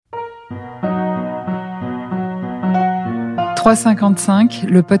355,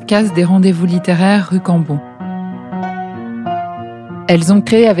 le podcast des rendez-vous littéraires rue Cambon. Elles ont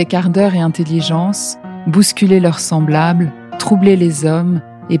créé avec ardeur et intelligence, bousculé leurs semblables, troublé les hommes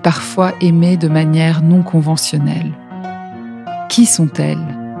et parfois aimé de manière non conventionnelle. Qui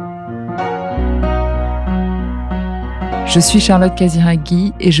sont-elles ? Je suis Charlotte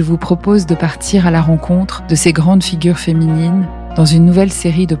Casiraghi et je vous propose de partir à la rencontre de ces grandes figures féminines dans une nouvelle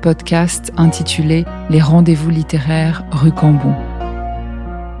série de podcasts intitulée « Les rendez-vous littéraires rue Cambon ».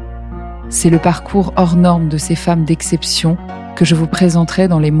 C'est le parcours hors norme de ces femmes d'exception que je vous présenterai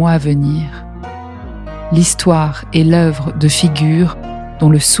dans les mois à venir. L'histoire et l'œuvre de figures dont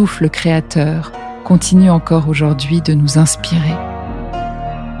le souffle créateur continue encore aujourd'hui de nous inspirer.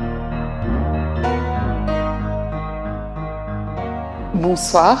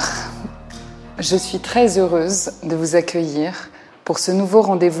 Bonsoir, je suis très heureuse de vous accueillir pour ce nouveau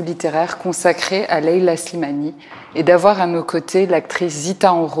rendez-vous littéraire consacré à Leila Slimani et d'avoir à nos côtés l'actrice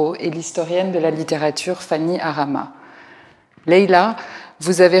Zita Enro et l'historienne de la littérature Fanny Arama. Leila,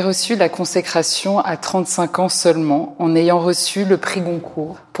 vous avez reçu la consécration à 35 ans seulement en ayant reçu le prix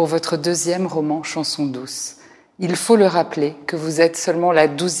Goncourt pour votre deuxième roman Chanson douce. Il faut le rappeler que vous êtes seulement la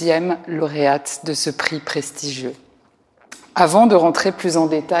 12e lauréate de ce prix prestigieux. Avant de rentrer plus en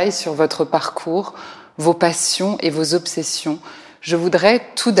détail sur votre parcours, vos passions et vos obsessions, je voudrais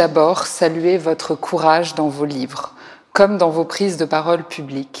tout d'abord saluer votre courage dans vos livres, comme dans vos prises de parole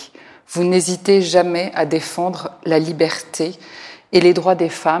publiques. Vous n'hésitez jamais à défendre la liberté et les droits des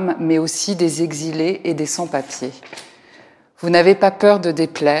femmes, mais aussi des exilés et des sans-papiers. Vous n'avez pas peur de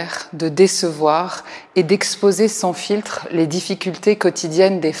déplaire, de décevoir et d'exposer sans filtre les difficultés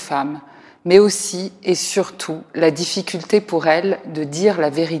quotidiennes des femmes, mais aussi et surtout la difficulté pour elles de dire la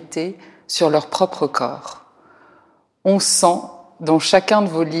vérité sur leur propre corps. On sent dans chacun de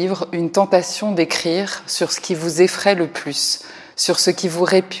vos livres une tentation d'écrire sur ce qui vous effraie le plus, sur ce qui vous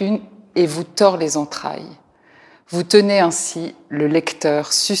répugne et vous tord les entrailles. Vous tenez ainsi le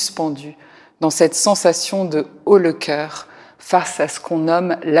lecteur suspendu dans cette sensation de haut le cœur face à ce qu'on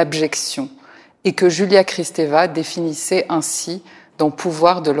nomme l'abjection et que Julia Kristeva définissait ainsi dans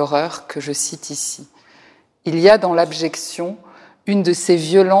Pouvoir de l'horreur que je cite ici. Il y a dans l'abjection une de ces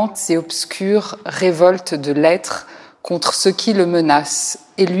violentes et obscures révoltes de l'être contre ce qui le menace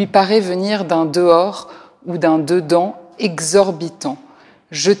et lui paraît venir d'un dehors ou d'un dedans exorbitant,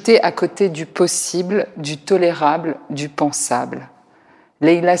 jeté à côté du possible, du tolérable, du pensable.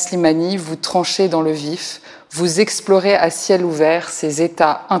 Leila Slimani, vous tranchez dans le vif, vous explorez à ciel ouvert ces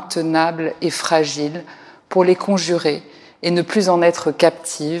états intenables et fragiles pour les conjurer et ne plus en être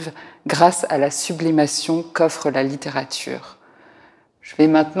captive grâce à la sublimation qu'offre la littérature. Je vais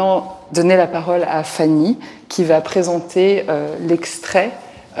maintenant donner la parole à Fanny qui va présenter l'extrait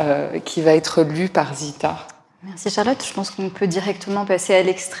qui va être lu par Zita. Merci Charlotte, je pense qu'on peut directement passer à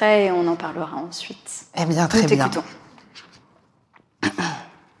l'extrait et on en parlera ensuite. Eh bien, très bien.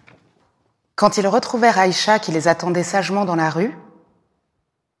 Quand ils retrouvèrent Aïcha qui les attendait sagement dans la rue,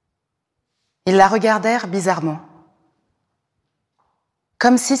 ils la regardèrent bizarrement,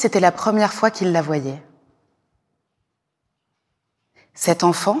 comme si c'était la première fois qu'ils la voyaient. Cette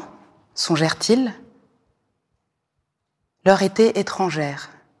enfant, songèrent-ils, leur était étrangère.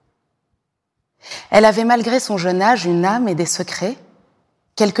 Elle avait malgré son jeune âge une âme et des secrets,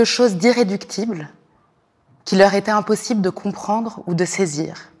 quelque chose d'irréductible qu'il leur était impossible de comprendre ou de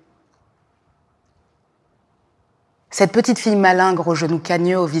saisir. Cette petite fille malingre aux genoux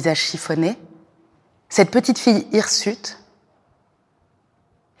cagneux, au visage chiffonné, cette petite fille hirsute,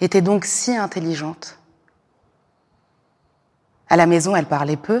 était donc si intelligente. À la maison, elle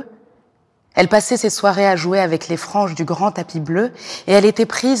parlait peu. Elle passait ses soirées à jouer avec les franges du grand tapis bleu et elle était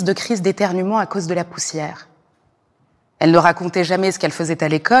prise de crises d'éternuement à cause de la poussière. Elle ne racontait jamais ce qu'elle faisait à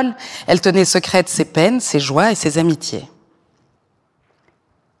l'école. Elle tenait secrètes ses peines, ses joies et ses amitiés.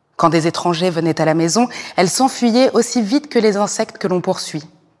 Quand des étrangers venaient à la maison, elle s'enfuyait aussi vite que les insectes que l'on poursuit.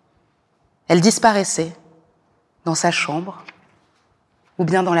 Elle disparaissait dans sa chambre ou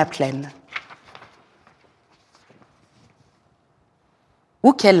bien dans la plaine.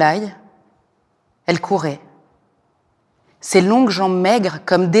 Où qu'elle aille, elle courait, ses longues jambes maigres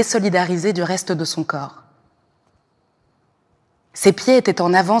comme désolidarisées du reste de son corps. Ses pieds étaient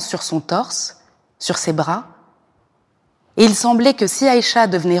en avance sur son torse, sur ses bras, et il semblait que si Aïcha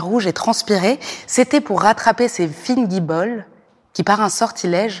devenait rouge et transpirait, c'était pour rattraper ses fines guiboles qui, par un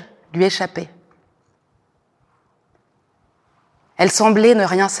sortilège, lui échappaient. Elle semblait ne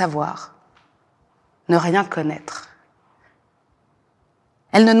rien savoir, ne rien connaître.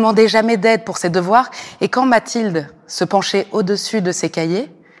 Elle ne demandait jamais d'aide pour ses devoirs, et quand Mathilde se penchait au-dessus de ses cahiers,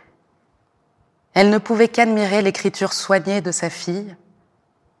 Elle ne pouvait qu'admirer l'écriture soignée de sa fille,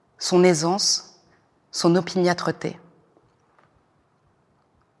 son aisance, son opiniâtreté.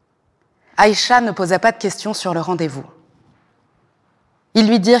 Aïcha ne posa pas de questions sur le rendez-vous. Ils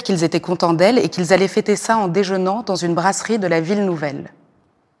lui dirent qu'ils étaient contents d'elle et qu'ils allaient fêter ça en déjeunant dans une brasserie de la ville nouvelle.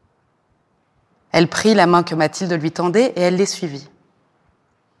 Elle prit la main que Mathilde lui tendait et elle les suivit.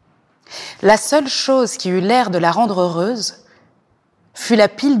 La seule chose qui eut l'air de la rendre heureuse fut la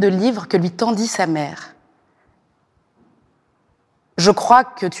pile de livres que lui tendit sa mère. « Je crois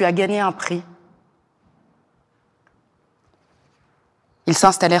que tu as gagné un prix. » Ils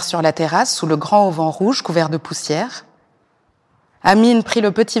s'installèrent sur la terrasse sous le grand auvent rouge couvert de poussière. Amine prit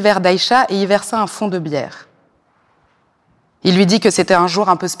le petit verre d'Aïcha et y versa un fond de bière. Il lui dit que c'était un jour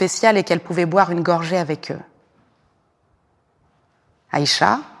un peu spécial et qu'elle pouvait boire une gorgée avec eux.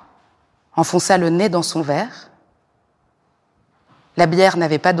 Aïcha enfonça le nez dans son verre. La bière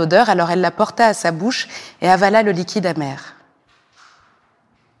n'avait pas d'odeur, alors elle la porta à sa bouche et avala le liquide amer.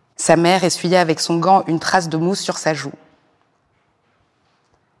 Sa mère essuya avec son gant une trace de mousse sur sa joue.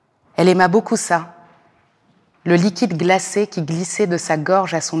 Elle aima beaucoup ça, le liquide glacé qui glissait de sa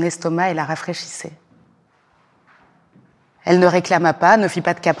gorge à son estomac et la rafraîchissait. Elle ne réclama pas, ne fit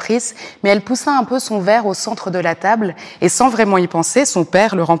pas de caprice, mais elle poussa un peu son verre au centre de la table et sans vraiment y penser, son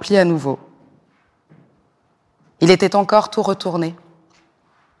père le remplit à nouveau. Il était encore tout retourné.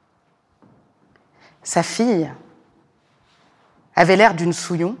 Sa fille avait l'air d'une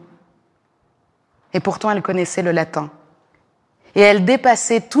souillon et pourtant elle connaissait le latin. Et elle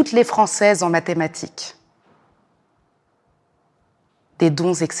dépassait toutes les Françaises en mathématiques. Des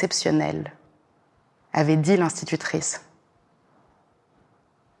dons exceptionnels, avait dit l'institutrice.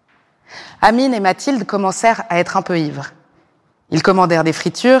 Amine et Mathilde commencèrent à être un peu ivres. Ils commandèrent des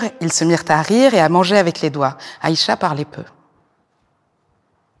fritures, ils se mirent à rire et à manger avec les doigts. Aïcha parlait peu.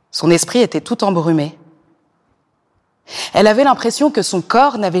 Son esprit était tout embrumé. Elle avait l'impression que son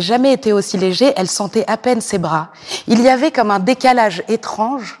corps n'avait jamais été aussi léger, elle sentait à peine ses bras. Il y avait comme un décalage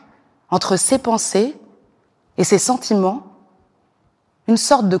étrange entre ses pensées et ses sentiments, une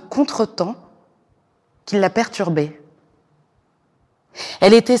sorte de contretemps qui la perturbait.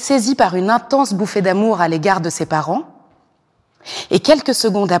 Elle était saisie par une intense bouffée d'amour à l'égard de ses parents, et quelques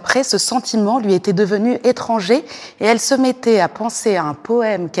secondes après, ce sentiment lui était devenu étranger et elle se mettait à penser à un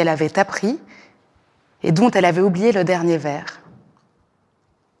poème qu'elle avait appris et dont elle avait oublié le dernier vers.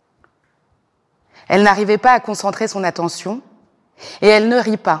 Elle n'arrivait pas à concentrer son attention et elle ne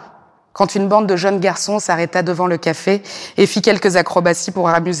rit pas quand une bande de jeunes garçons s'arrêta devant le café et fit quelques acrobaties pour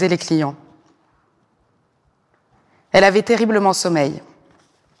amuser les clients. Elle avait terriblement sommeil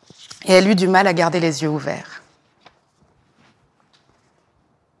et elle eut du mal à garder les yeux ouverts.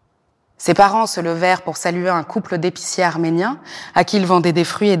 Ses parents se levèrent pour saluer un couple d'épiciers arméniens à qui ils vendaient des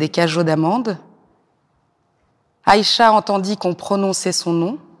fruits et des cajots d'amandes. Aïcha entendit qu'on prononçait son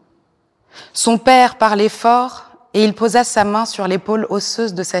nom. Son père parlait fort et il posa sa main sur l'épaule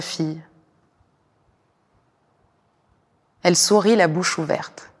osseuse de sa fille. Elle sourit la bouche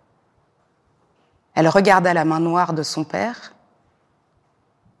ouverte. Elle regarda la main noire de son père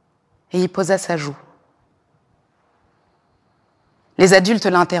et y posa sa joue. Les adultes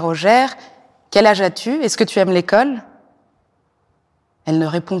l'interrogèrent. « Quel âge as-tu ? Est-ce que tu aimes l'école ?» Elle ne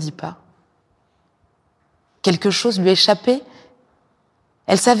répondit pas. Quelque chose lui échappait.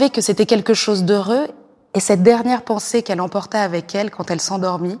 Elle savait que c'était quelque chose d'heureux et cette dernière pensée qu'elle emporta avec elle quand elle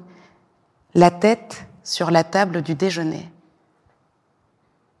s'endormit, la tête sur la table du déjeuner.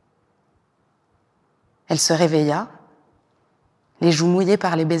 Elle se réveilla, les joues mouillées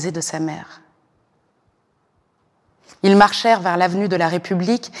par les baisers de sa mère. Ils marchèrent vers l'avenue de la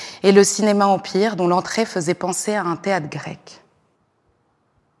République et le cinéma Empire, dont l'entrée faisait penser à un théâtre grec.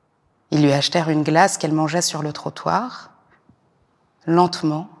 Ils lui achetèrent une glace qu'elle mangea sur le trottoir,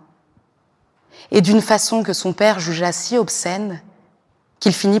 lentement, et d'une façon que son père jugea si obscène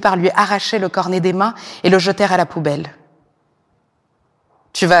qu'il finit par lui arracher le cornet des mains et le jeter à la poubelle.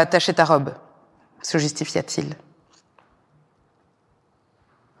 « Tu vas attacher ta robe », se justifia-t-il.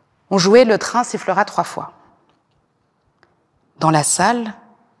 On jouait, le train sifflera 3 fois. Dans la salle,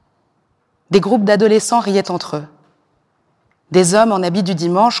 des groupes d'adolescents riaient entre eux. Des hommes en habit du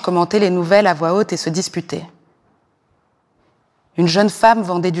dimanche commentaient les nouvelles à voix haute et se disputaient. Une jeune femme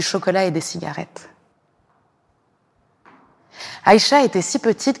vendait du chocolat et des cigarettes. Aïcha était si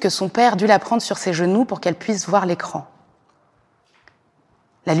petite que son père dut la prendre sur ses genoux pour qu'elle puisse voir l'écran.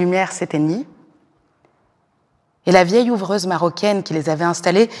 La lumière s'éteignit et la vieille ouvreuse marocaine qui les avait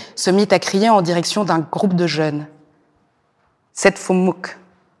installés se mit à crier en direction d'un groupe de jeunes. « Cette Foumouk !»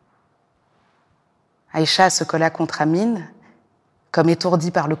 Aïcha se colla contre Amine, comme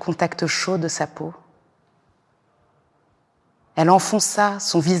étourdie par le contact chaud de sa peau. Elle enfonça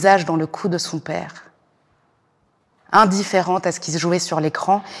son visage dans le cou de son père, indifférente à ce qui se jouait sur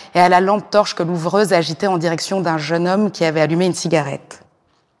l'écran et à la lampe torche que l'ouvreuse agitait en direction d'un jeune homme qui avait allumé une cigarette.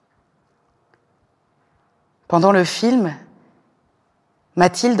 Pendant le film,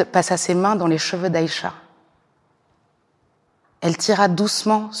 Mathilde passa ses mains dans les cheveux d'Aïcha. Elle tira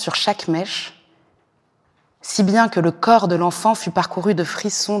doucement sur chaque mèche, si bien que le corps de l'enfant fut parcouru de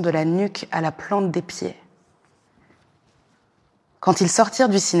frissons de la nuque à la plante des pieds. Quand ils sortirent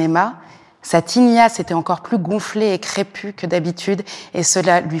du cinéma, sa tignasse était encore plus gonflée et crépue que d'habitude, et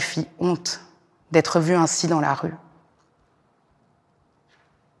cela lui fit honte d'être vue ainsi dans la rue.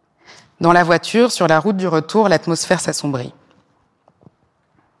 Dans la voiture, sur la route du retour, l'atmosphère s'assombrit.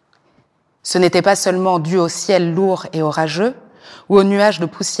 Ce n'était pas seulement dû au ciel lourd et orageux, ou aux nuages de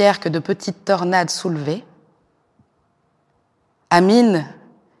poussière que de petites tornades soulevaient. Amine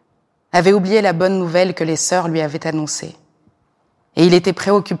avait oublié la bonne nouvelle que les sœurs lui avaient annoncée, et il était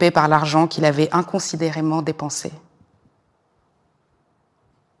préoccupé par l'argent qu'il avait inconsidérément dépensé.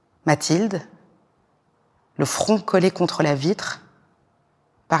 Mathilde, le front collé contre la vitre,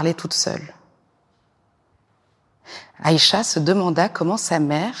 parlait toute seule. Aïcha se demanda comment sa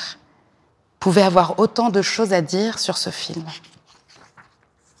mère pouvait avoir autant de choses à dire sur ce film.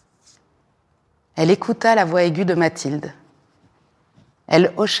 Elle écouta la voix aiguë de Mathilde.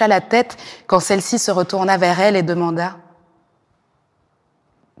 Elle hocha la tête quand celle-ci se retourna vers elle et demanda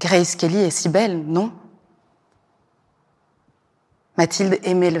 « Grace Kelly est si belle, non ?» Mathilde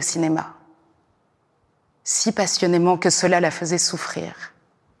aimait le cinéma, si passionnément que cela la faisait souffrir.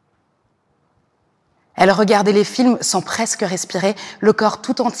 Elle regardait les films sans presque respirer, le corps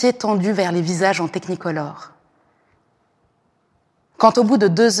tout entier tendu vers les visages en technicolor. Quand au bout de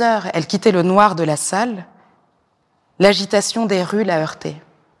 2 heures, elle quittait le noir de la salle, l'agitation des rues la heurtait.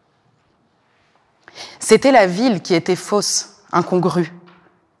 C'était la ville qui était fausse, incongrue.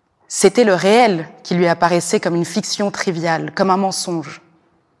 C'était le réel qui lui apparaissait comme une fiction triviale, comme un mensonge.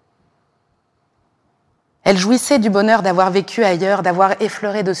 Elle jouissait du bonheur d'avoir vécu ailleurs, d'avoir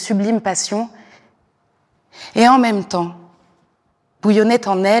effleuré de sublimes passions, et en même temps, bouillonnait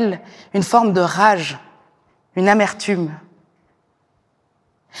en elle une forme de rage, une amertume.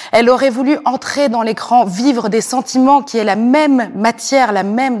 Elle aurait voulu entrer dans l'écran, vivre des sentiments qui aient la même matière, la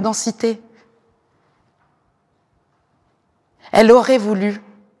même densité. Elle aurait voulu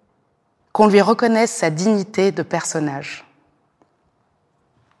qu'on lui reconnaisse sa dignité de personnage.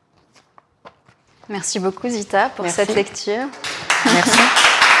 Merci beaucoup Zita pour Merci. cette lecture. Merci.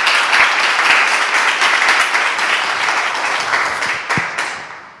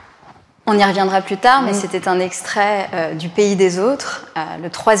 On y reviendra plus tard, mais c'était un extrait du Pays des autres, le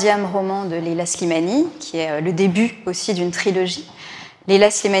 3e roman de Leila Slimani, qui est le début aussi d'une trilogie. Leila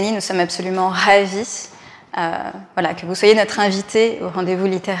Slimani, nous sommes absolument ravis que vous soyez notre invitée au rendez-vous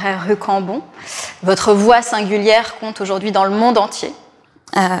littéraire rue Cambon. Votre voix singulière compte aujourd'hui dans le monde entier.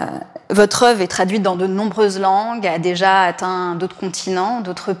 Votre œuvre est traduite dans de nombreuses langues, a déjà atteint d'autres continents,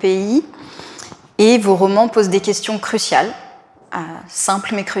 d'autres pays, et vos romans posent des questions cruciales.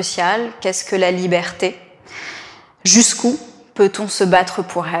 Simple mais crucial, qu'est-ce que la liberté ? Jusqu'où peut-on se battre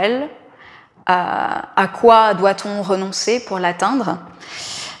pour elle ? À quoi doit-on renoncer pour l'atteindre ?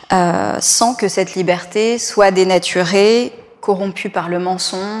 Sans que cette liberté soit dénaturée, corrompue par le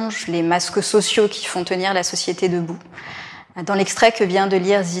mensonge, les masques sociaux qui font tenir la société debout. Dans l'extrait que vient de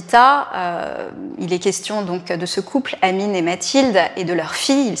lire Zita, il est question donc de ce couple, Amine et Mathilde, et de leur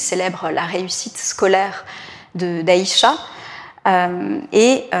fille. Ils célèbrent la réussite scolaire d'Aïcha.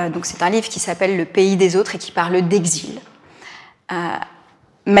 Donc c'est un livre qui s'appelle Le Pays des autres et qui parle d'exil.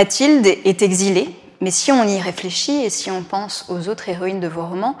 Mathilde est exilée, mais si on y réfléchit et si on pense aux autres héroïnes de vos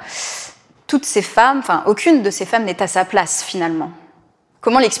romans, toutes ces femmes, aucune de ces femmes n'est à sa place finalement.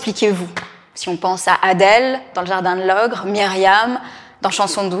 Comment l'expliquez-vous ? Si on pense à Adèle dans Le Jardin de l'Ogre, Myriam dans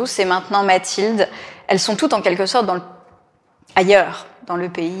Chanson douce et maintenant Mathilde, elles sont toutes en quelque sorte ailleurs, dans le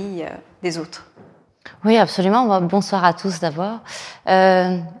pays des autres. Oui, absolument. Bonsoir à tous d'abord.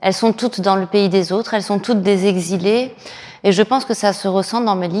 Elles sont toutes dans le pays des autres, elles sont toutes des exilées. Et je pense que ça se ressent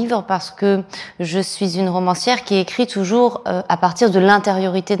dans mes livres parce que je suis une romancière qui écrit toujours à partir de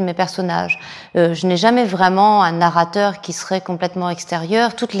l'intériorité de mes personnages. Je n'ai jamais vraiment un narrateur qui serait complètement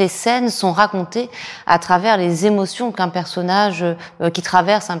extérieur. Toutes les scènes sont racontées à travers les émotions qu'un personnage, qui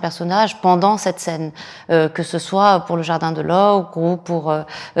traverse un personnage pendant cette scène. Que ce soit pour Le Jardin de l'Ogre ou pour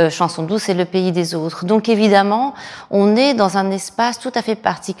Chanson douce et Le Pays des autres. Donc évidemment, on est dans un espace tout à fait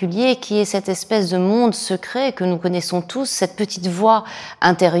particulier qui est cette espèce de monde secret que nous connaissons tous, cette petite voix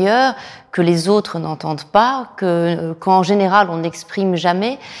intérieure que les autres n'entendent pas, qu'en général on n'exprime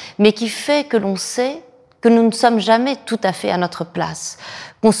jamais, mais qui fait que l'on sait que nous ne sommes jamais tout à fait à notre place,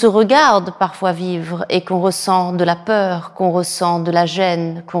 qu'on se regarde parfois vivre et qu'on ressent de la peur, qu'on ressent de la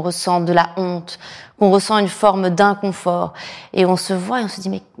gêne, qu'on ressent de la honte, qu'on ressent une forme d'inconfort. Et on se voit et on se dit,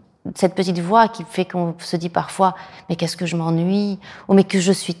 mais cette petite voix qui fait qu'on se dit parfois « mais qu'est-ce que je m'ennuie » ou « mais que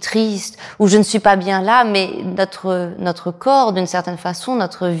je suis triste » ou « je ne suis pas bien là », mais notre corps, d'une certaine façon,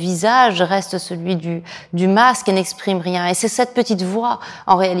 notre visage reste celui du masque et n'exprime rien. Et c'est cette petite voix,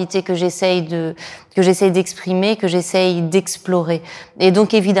 en réalité, que j'essaye d'exprimer, que j'essaye d'explorer. Et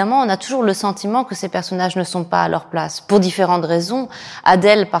donc, évidemment, on a toujours le sentiment que ces personnages ne sont pas à leur place, pour différentes raisons.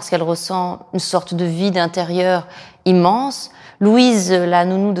 Adèle, parce qu'elle ressent une sorte de vide intérieur immense. Louise, la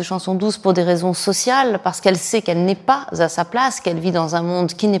nounou de Chanson douce, pour des raisons sociales, parce qu'elle sait qu'elle n'est pas à sa place, qu'elle vit dans un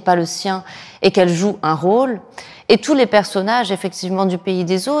monde qui n'est pas le sien et qu'elle joue un rôle. Et tous les personnages, effectivement, du pays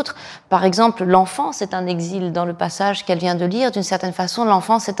des autres, par exemple, l'enfant, c'est un exil dans le passage qu'elle vient de lire. D'une certaine façon,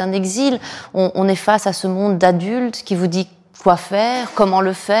 l'enfant, c'est un exil. On est face à ce monde d'adultes qui vous dit quoi faire, comment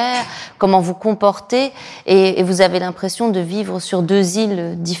le faire, comment vous comporter, et vous avez l'impression de vivre sur deux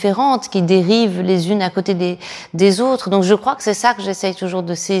îles différentes qui dérivent les unes à côté des autres. Donc je crois que c'est ça que j'essaye toujours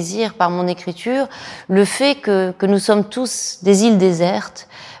de saisir par mon écriture, le fait que nous sommes tous des îles désertes,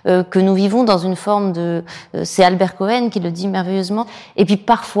 que nous vivons dans une forme de... c'est Albert Cohen qui le dit merveilleusement. Et puis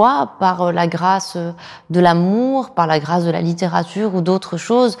parfois, par la grâce de l'amour, par la grâce de la littérature ou d'autres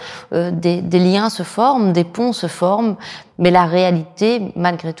choses, des liens se forment, des ponts se forment, mais la réalité,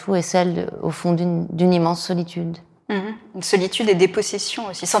 malgré tout, est celle, au fond, d'une immense solitude. Une solitude et dépossession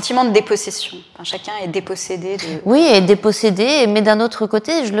aussi, sentiment de dépossession. Enfin, chacun est dépossédé de... Oui, et dépossédé, mais d'un autre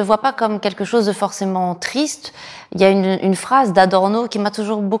côté, je le vois pas comme quelque chose de forcément triste. Il y a une phrase d'Adorno qui m'a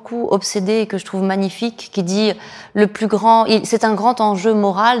toujours beaucoup obsédée et que je trouve magnifique, qui dit c'est un grand enjeu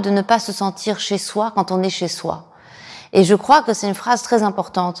moral de ne pas se sentir chez soi quand on est chez soi. Et je crois que c'est une phrase très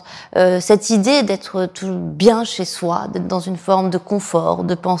importante. Cette idée d'être tout bien chez soi, d'être dans une forme de confort,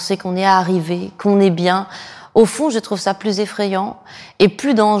 de penser qu'on est arrivé, qu'on est bien. Au fond, je trouve ça plus effrayant et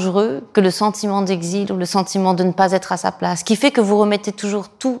plus dangereux que le sentiment d'exil ou le sentiment de ne pas être à sa place, qui fait que vous remettez toujours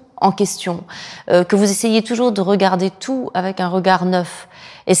tout en question, que vous essayez toujours de regarder tout avec un regard neuf.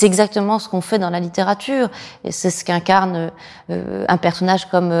 Et c'est exactement ce qu'on fait dans la littérature. Et c'est ce qu'incarne un personnage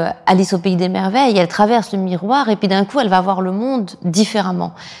comme Alice au Pays des Merveilles. Elle traverse le miroir et puis d'un coup, elle va voir le monde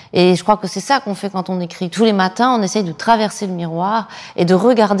différemment. Et je crois que c'est ça qu'on fait quand on écrit. Tous les matins, on essaye de traverser le miroir et de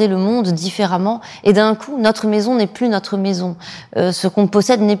regarder le monde différemment. Et d'un coup, notre maison n'est plus notre maison. Ce qu'on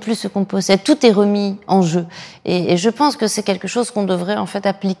possède n'est plus ce qu'on possède. Tout est remis en jeu. Et je pense que c'est quelque chose qu'on devrait en fait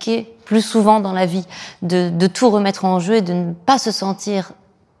appliquer plus souvent dans la vie, de tout remettre en jeu et de ne pas se sentir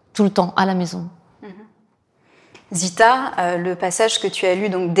tout le temps à la maison. Zita, le passage que tu as lu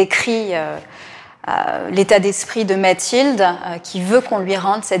donc décrit l'état d'esprit de Mathilde qui veut qu'on lui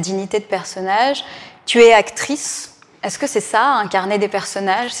rende sa dignité de personnage. Tu es actrice. Est-ce que c'est ça, incarner des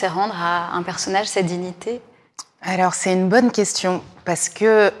personnages, c'est rendre à un personnage sa dignité ? Alors c'est une bonne question parce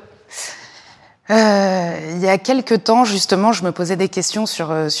que il y a quelque temps justement, je me posais des questions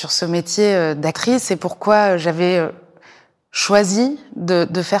sur ce métier d'actrice et pourquoi j'avais choisi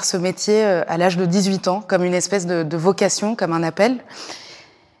de faire ce métier à l'âge de 18 ans, comme une espèce de vocation, comme un appel.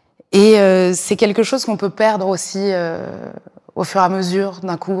 Et c'est quelque chose qu'on peut perdre aussi au fur et à mesure,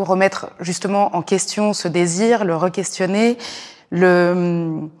 d'un coup, remettre justement en question ce désir, le re-questionner,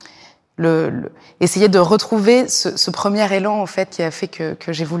 essayer de retrouver ce premier élan, en fait, qui a fait que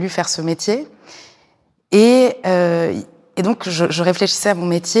j'ai voulu faire ce métier. Et donc, je réfléchissais à mon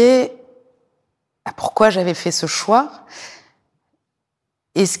métier, à pourquoi j'avais fait ce choix.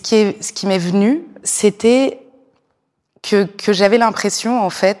 Et ce qui m'est venu, c'était que j'avais l'impression, en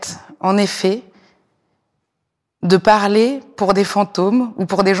fait, en effet, de parler pour des fantômes ou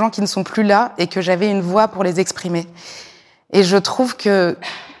pour des gens qui ne sont plus là et que j'avais une voix pour les exprimer. Et je trouve que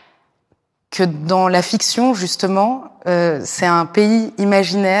dans la fiction, justement, c'est un pays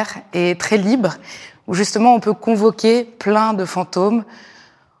imaginaire et très libre où, justement, on peut convoquer plein de fantômes.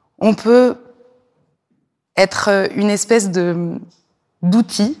 On peut être une espèce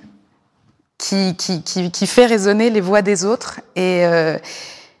d'outil qui fait résonner les voix des autres. Et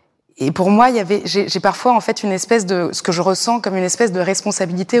pour moi, j'ai parfois en fait une espèce de, ce que je ressens comme une espèce de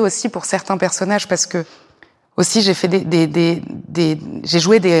responsabilité aussi pour certains personnages, parce que aussi j'ai fait j'ai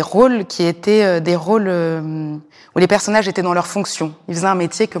joué des rôles qui étaient des rôles où les personnages étaient dans leur fonction. Ils faisaient un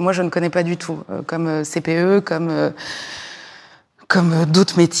métier que moi je ne connais pas du tout, comme CPE, comme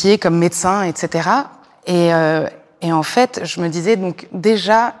d'autres métiers, comme médecin, etc. et en fait, je me disais, donc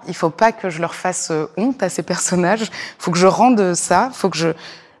déjà, il faut pas que je leur fasse honte à ces personnages. Il faut que je rende ça, il faut que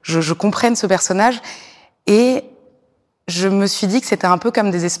je comprenne ce personnage. Et je me suis dit que c'était un peu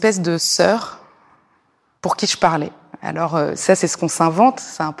comme des espèces de sœurs pour qui je parlais. Alors ça, c'est ce qu'on s'invente,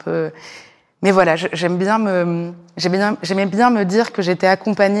 c'est un peu... Mais voilà, j'aimais bien me dire que j'étais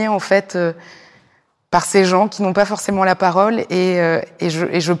accompagnée en fait par ces gens qui n'ont pas forcément la parole et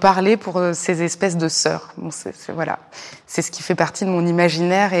je parlais pour ces espèces de sœurs. Bon, voilà, c'est ce qui fait partie de mon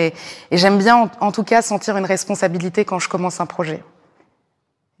imaginaire et j'aime bien en tout cas sentir une responsabilité quand je commence un projet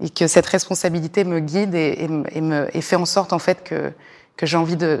et que cette responsabilité me guide et fait en sorte en fait que j'ai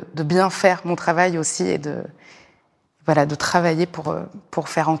envie de bien faire mon travail aussi et de travailler pour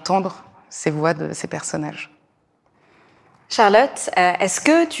faire entendre ces voix de ces personnages. Charlotte, est-ce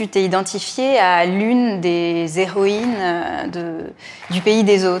que tu t'es identifiée à l'une des héroïnes du pays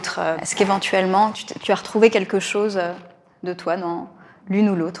des autres ? Est-ce qu'éventuellement tu as retrouvé quelque chose de toi dans l'une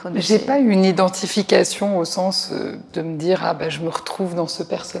ou l'autre de J'ai pas eu une identification au sens de me dire je me retrouve dans ce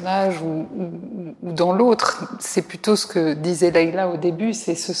personnage ou dans l'autre. C'est plutôt ce que disait Leïla au début,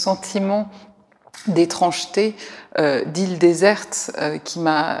 c'est ce sentiment d'étrangeté, d'île déserte qui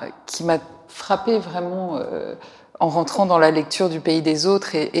m'a frappée vraiment en rentrant dans la lecture du pays des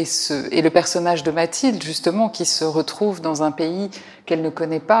autres et le personnage de Mathilde justement qui se retrouve dans un pays qu'elle ne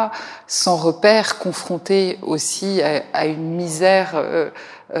connaît pas, sans repère, confrontée aussi à une misère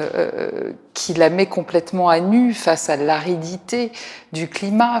qui la met complètement à nu face à l'aridité du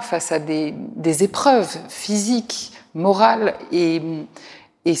climat, face à des épreuves physiques, morales et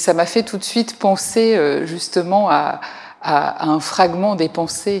ça m'a fait tout de suite penser justement à un fragment des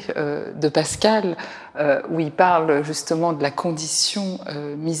pensées de Pascal où il parle justement de la condition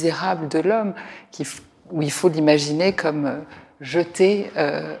misérable de l'homme, où il faut l'imaginer comme jeté,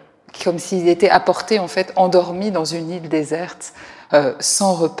 comme s'il était apporté en fait endormi dans une île déserte,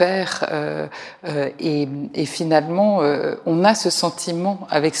 sans repère, et finalement on a ce sentiment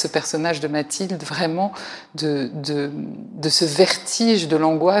avec ce personnage de Mathilde vraiment de ce vertige de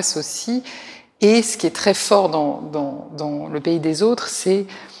l'angoisse aussi. Et ce qui est très fort dans le pays des autres, c'est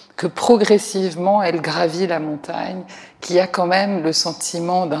que progressivement elle gravit la montagne, qu'il y a quand même le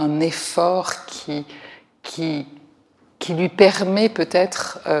sentiment d'un effort qui lui permet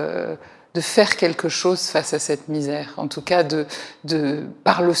peut-être de faire quelque chose face à cette misère, en tout cas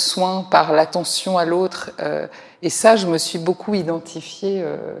par le soin, par l'attention à l'autre. Et ça, je me suis beaucoup identifiée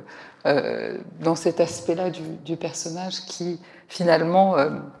dans cet aspect-là du personnage qui, finalement,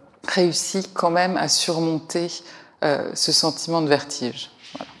 réussit quand même à surmonter ce sentiment de vertige.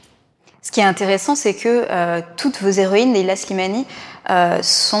 Voilà. Ce qui est intéressant, c'est que toutes vos héroïnes, Leïla Slimani,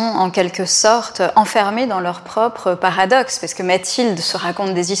 sont en quelque sorte enfermées dans leur propre paradoxe, parce que Mathilde se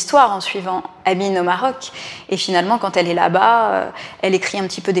raconte des histoires en suivant Amine au Maroc, et finalement, quand elle est là-bas, elle écrit un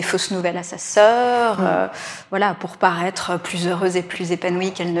petit peu des fausses nouvelles à sa sœur, voilà, pour paraître plus heureuse et plus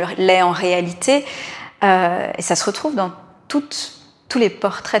épanouie qu'elle ne l'est en réalité. Et ça se retrouve dans tous les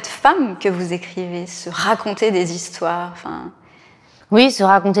portraits de femmes que vous écrivez, se raconter des histoires, enfin... Oui, se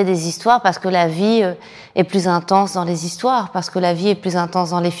raconter des histoires parce que la vie est plus intense dans les histoires, parce que la vie est plus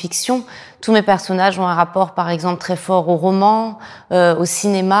intense dans les fictions. Tous mes personnages ont un rapport, par exemple, très fort au roman, au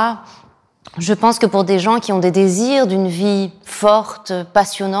cinéma. Je pense que pour des gens qui ont des désirs d'une vie forte,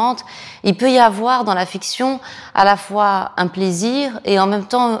 passionnante, il peut y avoir dans la fiction à la fois un plaisir et en même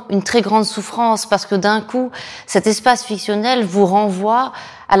temps une très grande souffrance, parce que d'un coup, cet espace fictionnel vous renvoie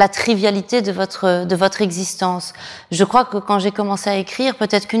à la trivialité de votre existence. Je crois que quand j'ai commencé à écrire,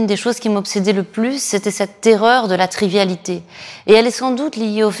 peut-être qu'une des choses qui m'obsédait le plus, c'était cette terreur de la trivialité. Et elle est sans doute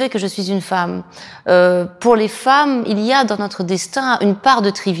liée au fait que je suis une femme. Pour les femmes, il y a dans notre destin une part de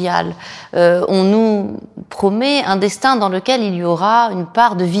trivial. On nous promet un destin dans lequel il y aura une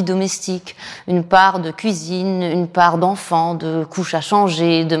part de vie domestique, une part de cuisine, une part d'enfants, de couches à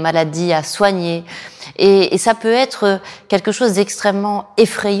changer, de maladies à soigner. Et ça peut être quelque chose d'extrêmement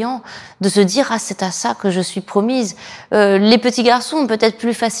effrayant de se dire « Ah, c'est à ça que je suis promise ». Les petits garçons ont peut-être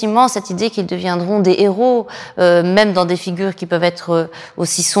plus facilement cette idée qu'ils deviendront des héros, même dans des figures qui peuvent être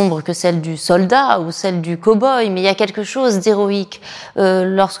aussi sombres que celle du soldat ou celle du cow-boy, mais il y a quelque chose d'héroïque.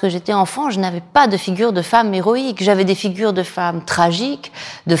 Lorsque j'étais enfant, je n'avais pas de figure de femme héroïque, j'avais des figures de femmes tragiques,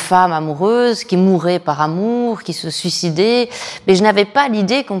 de femmes amoureuses qui mouraient par amour, qui se suicidaient, mais je n'avais pas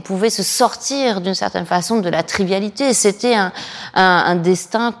l'idée qu'on pouvait se sortir d'une certaine façon de la trivialité. C'était un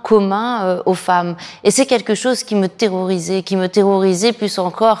destin commun aux femmes. Et c'est quelque chose qui me terrorisait plus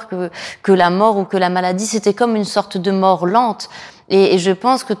encore que la mort ou que la maladie. C'était comme une sorte de mort lente. Et je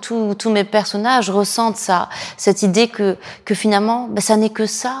pense que tous mes personnages ressentent ça, cette idée que finalement, ça n'est que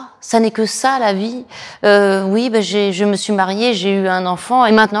ça. Ça n'est que ça, la vie. Oui, je me suis mariée, j'ai eu un enfant,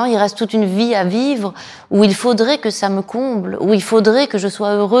 et maintenant, il reste toute une vie à vivre où il faudrait que ça me comble, où il faudrait que je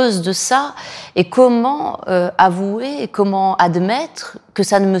sois heureuse de ça. Et comment avouer, comment admettre que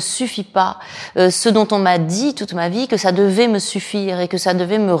ça ne me suffit pas, ce dont on m'a dit toute ma vie, que ça devait me suffire et que ça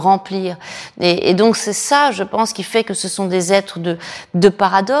devait me remplir. Et donc c'est ça, je pense, qui fait que ce sont des êtres de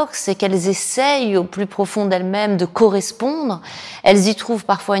paradoxe, c'est qu'elles essayent au plus profond d'elles-mêmes de correspondre. Elles y trouvent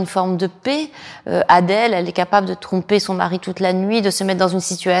parfois une forme de paix. Adèle, elle est capable de tromper son mari toute la nuit, de se mettre dans une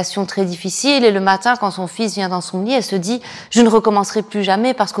situation très difficile, et le matin, quand son fils vient dans son lit, elle se dit « je ne recommencerai plus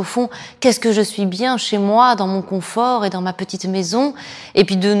jamais parce qu'au fond, qu'est-ce que je suis bien chez moi, dans mon confort et dans ma petite maison ?» Et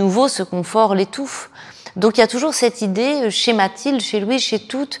puis de nouveau, ce confort l'étouffe. Donc il y a toujours cette idée, chez Mathilde, chez Louise, chez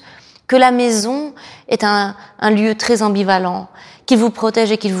toutes, que la maison est un lieu très ambivalent, qu'il vous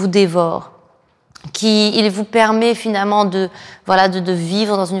protège et qu'il vous dévore, qu'il vous permet finalement de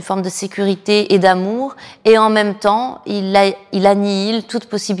vivre dans une forme de sécurité et d'amour, et en même temps, il annihile toute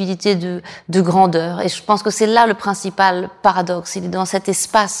possibilité de grandeur. Et je pense que c'est là le principal paradoxe. Il est dans cet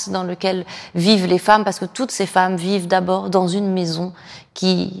espace dans lequel vivent les femmes, parce que toutes ces femmes vivent d'abord dans une maison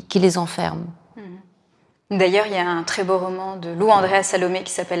qui les enferme. D'ailleurs, il y a un très beau roman de Lou Andréa Salomé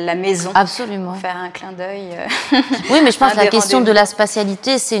qui s'appelle La Maison. Absolument. Pour faire un clin d'œil. Oui, mais je pense que la question de la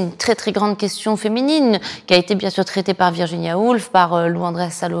spatialité, c'est une très très grande question féminine qui a été bien sûr traitée par Virginia Woolf, par Lou Andréa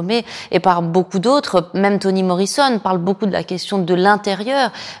Salomé et par beaucoup d'autres. Même Toni Morrison parle beaucoup de la question de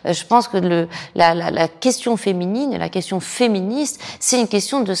l'intérieur. Je pense que la question féminine, la question féministe, c'est une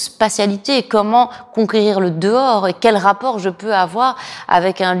question de spatialité. Comment conquérir le dehors et quel rapport je peux avoir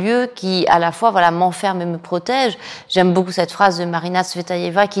avec un lieu qui, à la fois, m'enferme et me protège. J'aime beaucoup cette phrase de Marina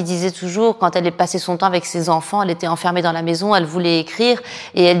Tsvetaeva qui disait toujours, quand elle est passée son temps avec ses enfants, elle était enfermée dans la maison, elle voulait écrire,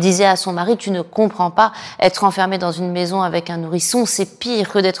 et elle disait à son mari, tu ne comprends pas, être enfermée dans une maison avec un nourrisson, c'est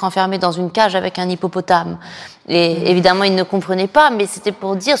pire que d'être enfermée dans une cage avec un hippopotame. Et évidemment, il ne comprenait pas, mais c'était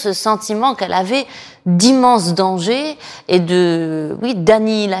pour dire ce sentiment qu'elle avait d'immenses dangers et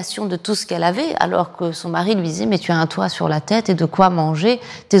d'annihilation de tout ce qu'elle avait, alors que son mari lui disait, mais tu as un toit sur la tête et de quoi manger,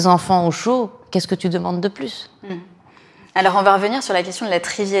 tes enfants au chaud, qu'est-ce que tu demandes de plus ? Alors, on va revenir sur la question de la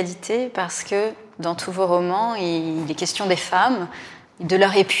trivialité, parce que dans tous vos romans, il est question des femmes, de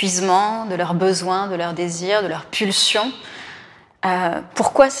leur épuisement, de leurs besoins, de leurs désirs, de leurs pulsions.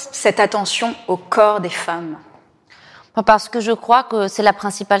 Pourquoi cette attention au corps des femmes ? Parce que je crois que c'est la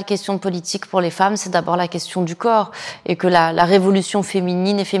principale question politique pour les femmes, c'est d'abord la question du corps, et que la révolution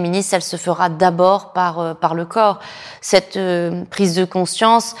féminine et féministe, elle se fera d'abord par le corps. Cette prise de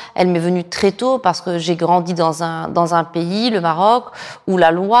conscience, elle m'est venue très tôt parce que j'ai grandi dans un pays, le Maroc, où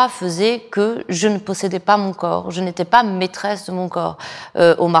la loi faisait que je ne possédais pas mon corps, je n'étais pas maîtresse de mon corps.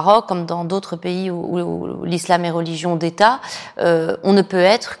 Au Maroc, comme dans d'autres pays où l'islam est religion d'État, on ne peut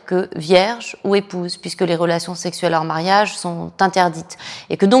être que vierge ou épouse, puisque les relations sexuelles hors mariage sont interdites.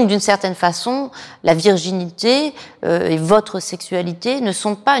 Et que donc, d'une certaine façon, la virginité et votre sexualité ne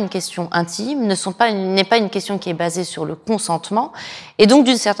sont pas une question intime, n'est pas une question qui est basée sur le consentement. Et donc,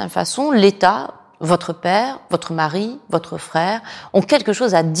 d'une certaine façon, l'État, votre père, votre mari, votre frère, ont quelque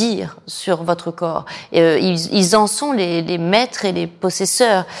chose à dire sur votre corps. Ils en sont les maîtres et les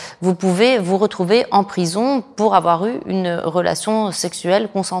possesseurs. Vous pouvez vous retrouver en prison pour avoir eu une relation sexuelle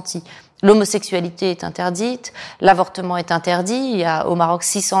consentie. L'homosexualité est interdite, l'avortement est interdit, il y a au Maroc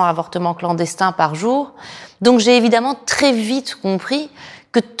 600 avortements clandestins par jour. Donc j'ai évidemment très vite compris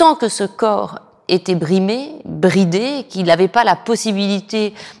que tant que ce corps était bridé, qu'il n'avait pas la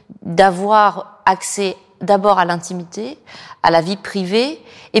possibilité d'avoir accès d'abord à l'intimité, à la vie privée,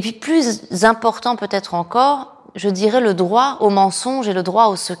 et puis plus important peut-être encore, je dirais le droit au mensonge et le droit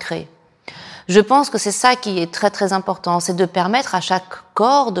au secret. Je pense que c'est ça qui est très très important, c'est de permettre à chaque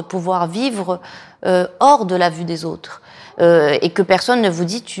corps de pouvoir vivre hors de la vue des autres, et que personne ne vous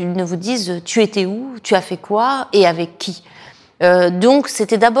dise tu étais où, tu as fait quoi et avec qui. Donc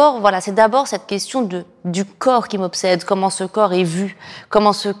c'est d'abord cette question du corps qui m'obsède, comment ce corps est vu,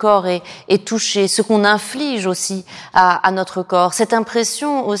 comment ce corps est touché, ce qu'on inflige aussi à notre corps, cette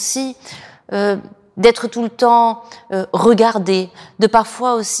impression aussi d'être tout le temps regardé, de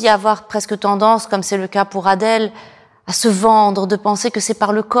parfois aussi avoir presque tendance, comme c'est le cas pour Adèle, à se vendre, de penser que c'est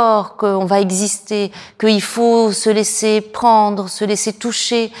par le corps qu'on va exister, qu'il faut se laisser prendre, se laisser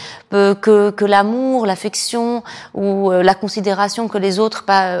toucher, que l'amour, l'affection ou la considération que les autres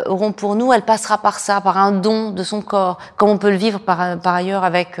auront pour nous, elle passera par ça, par un don de son corps, comme on peut le vivre par ailleurs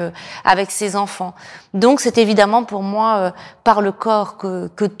avec ses enfants. Donc c'est évidemment pour moi par le corps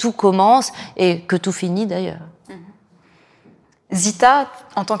que tout commence et que tout finit d'ailleurs. Zita,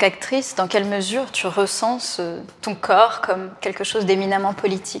 en tant qu'actrice, dans quelle mesure tu ressens ton corps comme quelque chose d'éminemment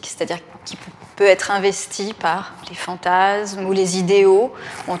politique, c'est-à-dire qui peut être investi par les fantasmes ou les idéaux,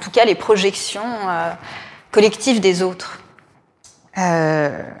 ou en tout cas les projections collectives des autres?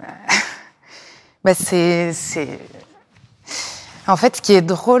 En fait, ce qui est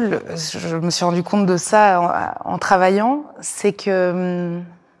drôle, je me suis rendu compte de ça en travaillant, c'est que,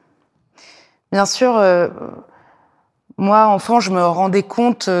 bien sûr, moi, enfant, je me rendais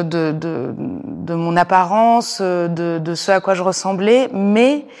compte de mon apparence, de ce à quoi je ressemblais,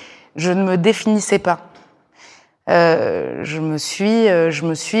 mais je ne me définissais pas. Je me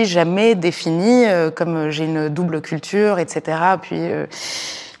suis jamais définie comme j'ai une double culture, etc. Puis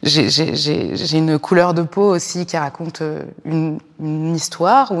j'ai une couleur de peau aussi qui raconte une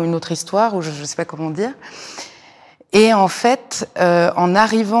histoire ou une autre histoire, ou je sais pas comment dire. Et en fait, en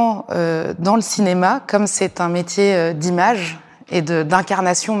arrivant dans le cinéma, comme c'est un métier d'image et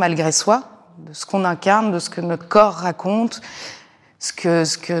d'incarnation malgré soi, de ce qu'on incarne, de ce que notre corps raconte, ce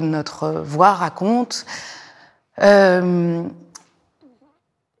que notre voix raconte, et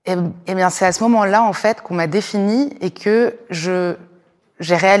bien c'est à ce moment-là en fait qu'on m'a définie et que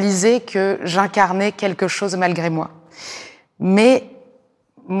j'ai réalisé que j'incarnais quelque chose malgré moi. Mais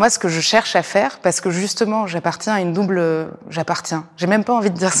moi, ce que je cherche à faire, parce que justement, j'appartiens à une double... J'appartiens. J'ai même pas envie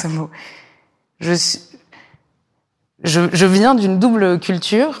de dire ce mot. Je viens d'une double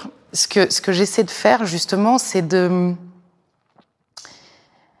culture. Ce que j'essaie de faire, justement, c'est de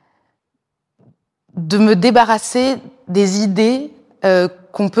me débarrasser des idées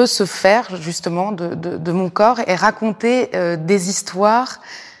qu'on peut se faire, justement, de mon corps et raconter des histoires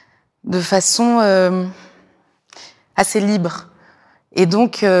de façon assez libre. Et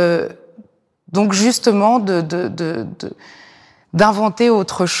donc justement d'inventer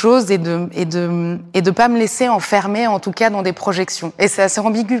autre chose et de pas me laisser enfermer, en tout cas dans des projections. Et c'est assez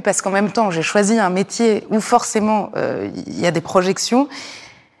ambigu parce qu'en même temps j'ai choisi un métier où forcément il y a des projections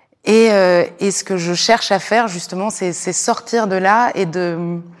et ce que je cherche à faire justement c'est sortir de là et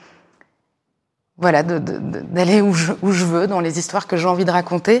d'aller où je veux dans les histoires que j'ai envie de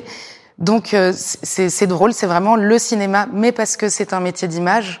raconter. Donc c'est drôle, c'est vraiment le cinéma, mais parce que c'est un métier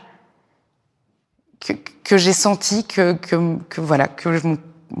d'image que j'ai senti que mon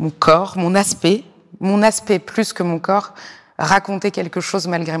corps, mon aspect plus que mon corps racontait quelque chose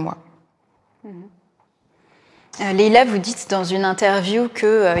malgré moi. Leïla, vous dites dans une interview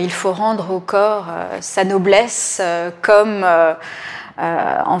qu'il faut rendre au corps sa noblesse comme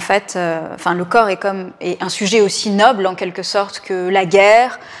le corps est un sujet aussi noble en quelque sorte que la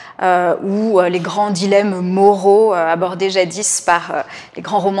guerre. Ou les grands dilemmes moraux abordés jadis par les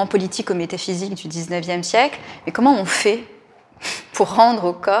grands romans politiques ou métaphysiques du XIXe siècle. Mais comment on fait pour rendre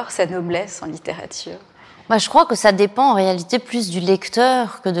au corps sa noblesse en littérature ? Je crois que ça dépend en réalité plus du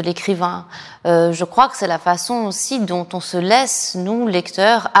lecteur que de l'écrivain. Je crois que c'est la façon aussi dont on se laisse, nous,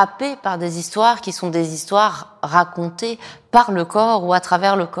 lecteurs, happer par des histoires qui sont des histoires racontées par le corps ou à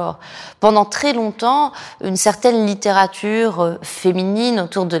travers le corps. Pendant très longtemps, une certaine littérature féminine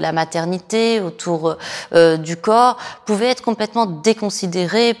autour de la maternité, autour du corps, pouvait être complètement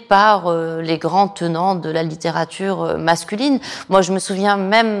déconsidérée par les grands tenants de la littérature masculine. Moi, je me souviens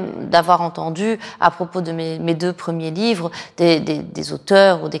même d'avoir entendu, à propos de mes deux premiers livres, des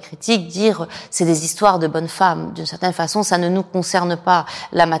auteurs ou des critiques dire c'est des histoires de bonnes femmes. D'une certaine façon, ça ne nous concerne pas.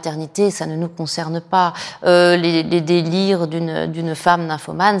 La maternité, ça ne nous concerne pas. Les délires d'une femme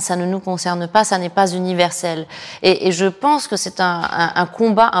nymphomane, ça ne nous concerne pas, ça n'est pas universel. Et je pense que c'est un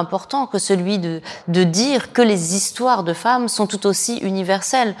combat important que celui de dire que les histoires de femmes sont tout aussi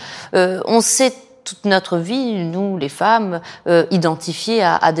universelles. On sait toute notre vie, nous, les femmes, identifiées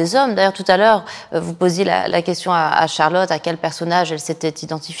à des hommes. D'ailleurs, tout à l'heure, vous posiez la question à Charlotte, à quel personnage elle s'était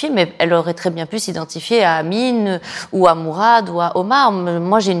identifiée, mais elle aurait très bien pu s'identifier à Amine, ou à Mourad, ou à Omar.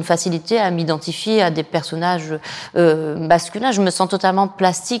 Moi, j'ai une facilité à m'identifier à des personnages masculins. Je me sens totalement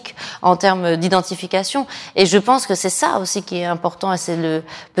plastique en termes d'identification. Et je pense que c'est ça aussi qui est important, et c'est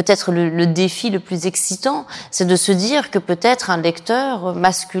peut-être le défi le plus excitant, c'est de se dire que peut-être un lecteur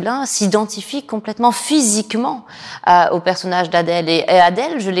masculin s'identifie complètement physiquement au personnage d'Adèle. Et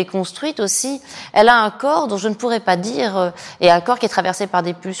Adèle, je l'ai construite aussi. Elle a un corps dont je ne pourrais pas dire, et un corps qui est traversé par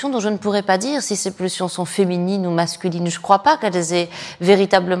des pulsions dont je ne pourrais pas dire si ces pulsions sont féminines ou masculines. Je ne crois pas qu'elles aient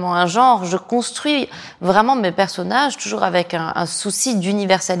véritablement un genre. Je construis vraiment mes personnages toujours avec un souci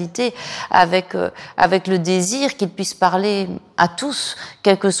d'universalité, avec le désir qu'ils puissent parler à tous,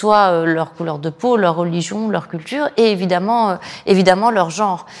 quelle que soit leur couleur de peau, leur religion, leur culture, et évidemment leur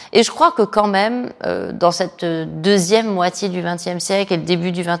genre. Et je crois que quand même, même, dans cette deuxième moitié du XXe siècle et le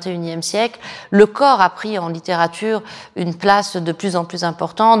début du XXIe siècle, le corps a pris en littérature une place de plus en plus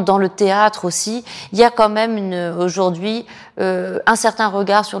importante, dans le théâtre aussi. Il y a quand même aujourd'hui un certain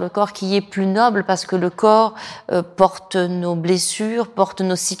regard sur le corps qui est plus noble, parce que le corps porte nos blessures, porte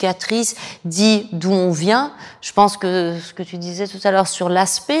nos cicatrices, dit d'où on vient. Je pense que ce que tu disais tout à l'heure sur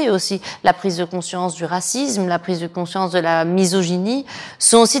l'aspect aussi, la prise de conscience du racisme, la prise de conscience de la misogynie,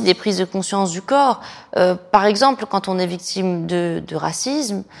 sont aussi des prises de conscience du corps. Par exemple, quand on est victime de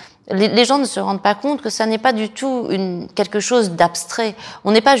racisme, les gens ne se rendent pas compte que ça n'est pas du tout quelque chose d'abstrait.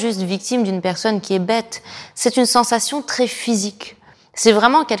 On n'est pas juste victime d'une personne qui est bête. C'est une sensation très physique. C'est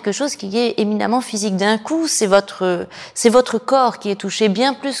vraiment quelque chose qui est éminemment physique. D'un coup, c'est votre corps qui est touché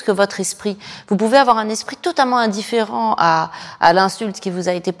bien plus que votre esprit. Vous pouvez avoir un esprit totalement indifférent à l'insulte qui vous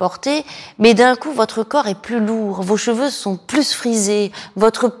a été portée, mais d'un coup, votre corps est plus lourd, vos cheveux sont plus frisés,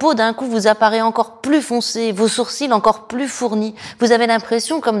 votre peau d'un coup vous apparaît encore plus foncée, vos sourcils encore plus fournis. Vous avez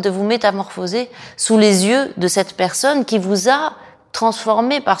l'impression comme de vous métamorphoser sous les yeux de cette personne qui vous a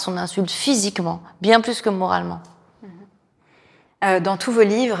transformé par son insulte physiquement, bien plus que moralement. Dans tous vos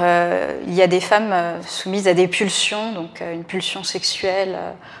livres, il y a des femmes soumises à des pulsions, donc une pulsion sexuelle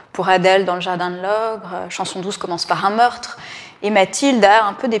pour Adèle dans Le Jardin de l'Ogre, Chanson douce commence par un meurtre, et Mathilde a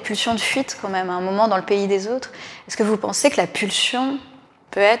un peu des pulsions de fuite quand même, à un moment dans Le Pays des autres. Est-ce que vous pensez que la pulsion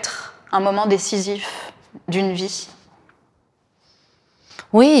peut être un moment décisif d'une vie ?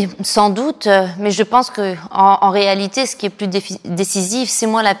 Oui, sans doute, mais je pense que en réalité, ce qui est plus décisif, c'est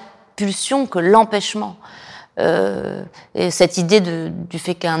moins la pulsion que l'empêchement. Et cette idée du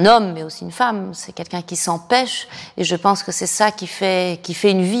fait qu'un homme, mais aussi une femme, c'est quelqu'un qui s'empêche, et je pense que c'est ça qui fait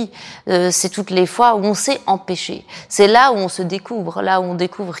une vie. C'est toutes les fois où on s'est empêché. C'est là où on se découvre, là où on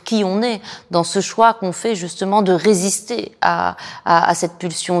découvre qui on est, dans ce choix qu'on fait justement de résister à cette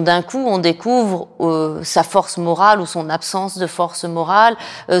pulsion. D'un coup, on découvre sa force morale ou son absence de force morale,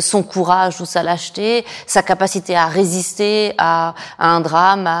 son courage ou sa lâcheté, sa capacité à résister à un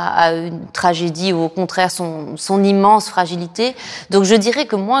drame, à une tragédie, ou au contraire son immense fragilité. Donc je dirais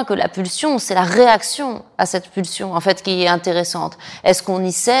que moins que la pulsion, c'est la réaction à cette pulsion en fait qui est intéressante. Est-ce qu'on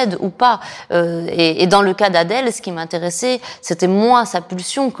y cède ou pas? Et dans le cas d'Adèle, ce qui m'intéressait, c'était moins sa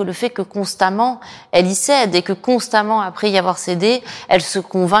pulsion que le fait que constamment elle y cède, et que constamment après y avoir cédé, elle se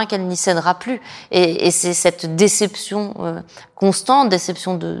convainc qu'elle n'y cédera plus. Et c'est cette déception constante,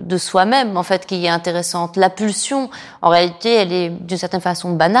 déception de soi-même en fait qui est intéressante. La pulsion, en réalité, elle est d'une certaine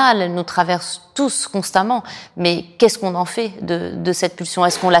façon banale, elle nous traverse tous constamment, mais qu'est-ce qu'on en fait de cette pulsion?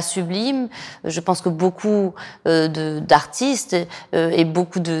 Est-ce qu'on la sublime? Je pense que beaucoup d'artistes et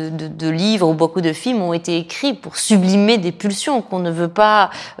beaucoup de livres ou beaucoup de films ont été écrits pour sublimer des pulsions qu'on ne veut pas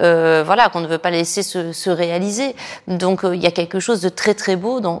qu'on ne veut pas laisser se réaliser. Donc il y a quelque chose de très très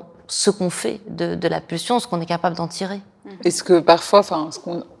beau dans ce qu'on fait de la pulsion, ce qu'on est capable d'en tirer. Est-ce que parfois,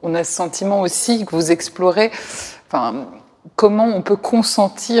 on a ce sentiment aussi que vous explorez, comment on peut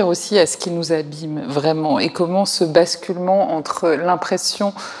consentir aussi à ce qui nous abîme vraiment, et comment ce basculement entre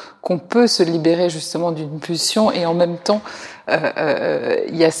l'impression qu'on peut se libérer justement d'une pulsion et en même temps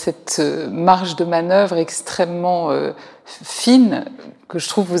il y a cette marge de manœuvre extrêmement fine que je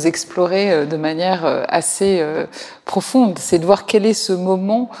trouve vous explorer de manière assez profonde. C'est de voir quel est ce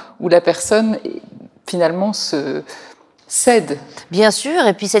moment où la personne finalement se cède. Bien sûr,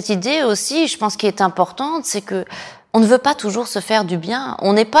 et puis cette idée aussi, je pense, qui est importante, c'est que on ne veut pas toujours se faire du bien.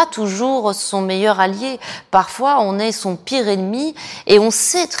 On n'est pas toujours son meilleur allié. Parfois, on est son pire ennemi, et on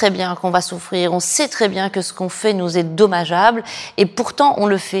sait très bien qu'on va souffrir. On sait très bien que ce qu'on fait nous est dommageable, et pourtant on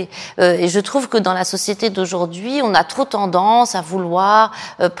le fait. Et je trouve que dans la société d'aujourd'hui, on a trop tendance à vouloir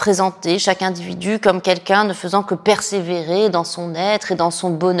présenter chaque individu comme quelqu'un ne faisant que persévérer dans son être et dans son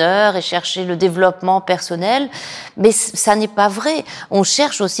bonheur et chercher le développement personnel. Mais ça n'est pas vrai. On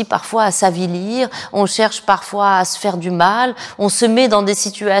cherche aussi parfois à s'avilir. On cherche parfois à se faire du mal, on se met dans des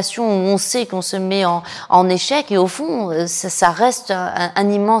situations où on sait qu'on se met en échec, et au fond, ça reste un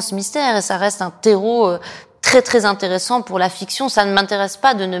immense mystère, et ça reste un terreau très très intéressant pour la fiction. Ça ne m'intéresse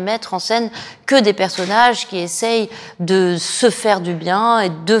pas de ne mettre en scène que des personnages qui essayent de se faire du bien et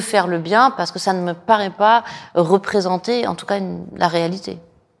de faire le bien, parce que ça ne me paraît pas représenter, en tout cas, la réalité.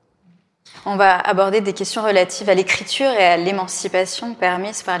 On va aborder des questions relatives à l'écriture et à l'émancipation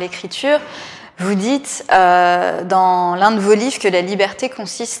permise par l'écriture. Vous dites dans l'un de vos livres que la liberté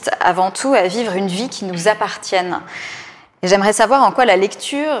consiste avant tout à vivre une vie qui nous appartienne. Et j'aimerais savoir en quoi la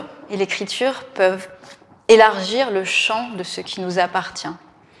lecture et l'écriture peuvent élargir le champ de ce qui nous appartient.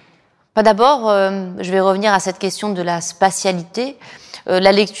 D'abord, je vais revenir à cette question de la spatialité.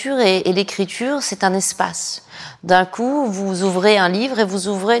 La lecture et l'écriture, c'est un espace. D'un coup, vous ouvrez un livre et vous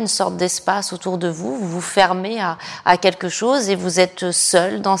ouvrez une sorte d'espace autour de vous, vous vous fermez à quelque chose et vous êtes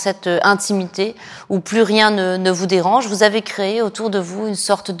seul dans cette intimité où plus rien ne vous dérange. Vous avez créé autour de vous une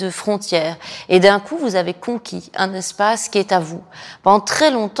sorte de frontière et d'un coup, vous avez conquis un espace qui est à vous. Pendant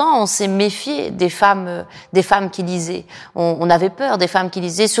très longtemps, on s'est méfié des femmes qui lisaient. On avait peur des femmes qui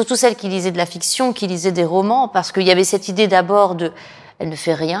lisaient, surtout celles qui lisaient de la fiction, qui lisaient des romans, parce qu'il y avait cette idée d'abord de elle ne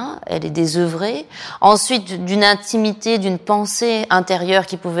fait rien, elle est désœuvrée. Ensuite, d'une intimité, d'une pensée intérieure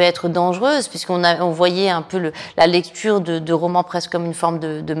qui pouvait être dangereuse, puisqu'on voyait un peu la lecture de romans presque comme une forme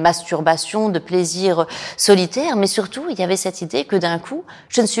de masturbation, de plaisir solitaire. Mais surtout, il y avait cette idée que d'un coup,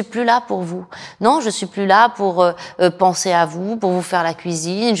 je ne suis plus là pour vous. Non, je suis plus là pour penser à vous, pour vous faire la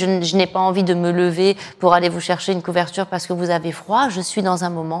cuisine. Je n'ai pas envie de me lever pour aller vous chercher une couverture parce que vous avez froid. Je suis dans un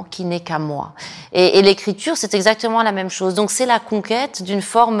moment qui n'est qu'à moi. Et l'écriture, c'est exactement la même chose. Donc, c'est la conquête d'une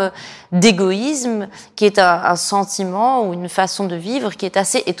forme d'égoïsme qui est un sentiment ou une façon de vivre qui est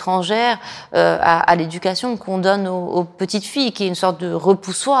assez étrangère à l'éducation qu'on donne aux petites filles, qui est une sorte de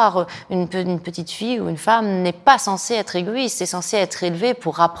repoussoir. Une petite fille ou une femme n'est pas censée être égoïste, c'est censé être élevée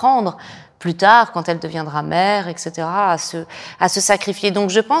pour apprendre plus tard, quand elle deviendra mère, etc., à se sacrifier. Donc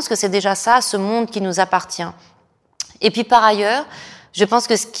je pense que c'est déjà ça, ce monde qui nous appartient. Et puis par ailleurs, je pense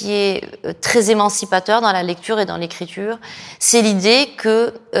que ce qui est très émancipateur dans la lecture et dans l'écriture, c'est l'idée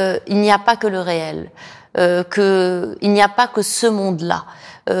que il n'y a pas que le réel, que il n'y a pas que ce monde-là.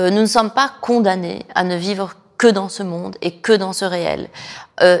 Nous ne sommes pas condamnés à ne vivre que dans ce monde et que dans ce réel.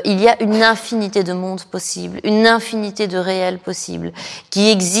 Il y a une infinité de mondes possibles, une infinité de réels possibles qui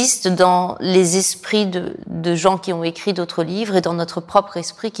existent dans les esprits de gens qui ont écrit d'autres livres et dans notre propre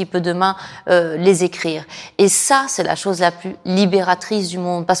esprit qui peut demain les écrire. Et ça, c'est la chose la plus libératrice du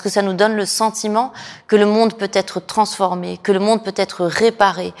monde, parce que ça nous donne le sentiment que le monde peut être transformé, que le monde peut être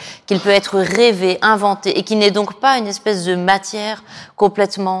réparé, qu'il peut être rêvé, inventé, et qu'il n'est donc pas une espèce de matière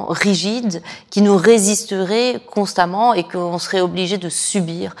complètement rigide qui nous résisterait constamment et qu'on serait obligé de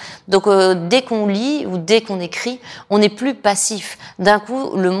subir. Donc dès qu'on lit ou dès qu'on écrit, on n'est plus passif. D'un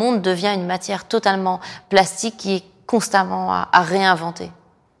coup, le monde devient une matière totalement plastique qui est constamment à réinventer.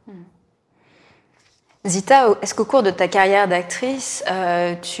 Zita, est-ce qu'au cours de ta carrière d'actrice,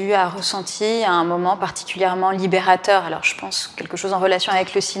 tu as ressenti un moment particulièrement libérateur? Alors je pense quelque chose en relation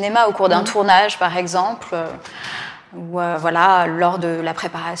avec le cinéma, au cours d'un tournage par exemple, ou voilà, lors de la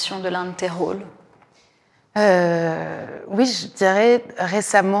préparation de l'un de tes rôles. Oui, je dirais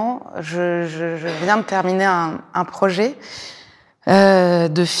récemment, je viens de terminer un projet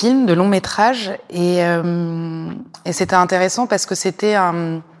de film, de long métrage, et c'était intéressant parce que c'était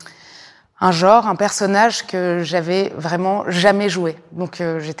un personnage que j'avais vraiment jamais joué. Donc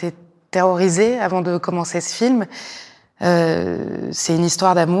j'étais terrorisée avant de commencer ce film. C'est une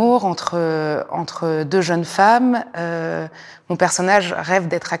histoire d'amour entre deux jeunes femmes. Mon personnage rêve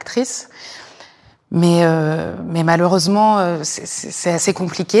d'être actrice. Mais malheureusement, c'est assez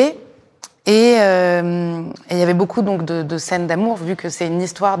compliqué. Et il y avait beaucoup donc de scènes d'amour, vu que c'est une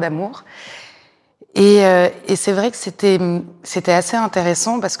histoire d'amour. Et c'est vrai que c'était assez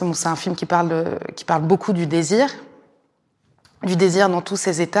intéressant parce que bon, c'est un film qui parle beaucoup du désir dans tous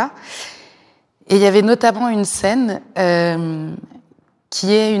ses états. Et il y avait notamment une scène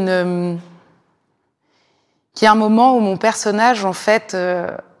qui est un moment où mon personnage en fait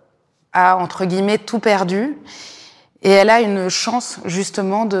a entre guillemets tout perdu, et elle a une chance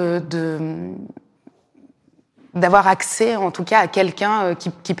justement d'avoir accès en tout cas à quelqu'un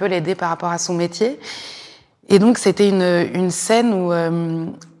qui peut l'aider par rapport à son métier. Et donc c'était une scène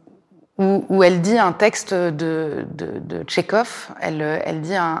où elle dit un texte de Tchekhov, elle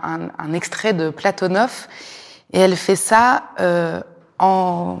dit un extrait de Platonov, et elle fait ça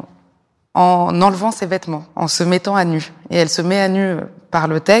en enlevant ses vêtements, en se mettant à nu. Et elle se met à nu par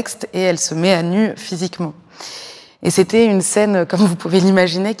le texte et elle se met à nu physiquement. Et c'était une scène, comme vous pouvez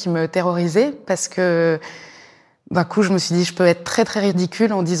l'imaginer, qui me terrorisait parce que d'un coup, je me suis dit, je peux être très très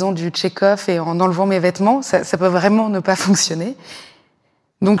ridicule en disant du Tchekhov et en enlevant mes vêtements, ça peut vraiment ne pas fonctionner.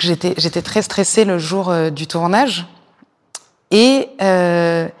 Donc j'étais très stressée le jour du tournage. Et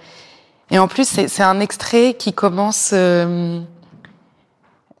en plus, c'est un extrait qui commence...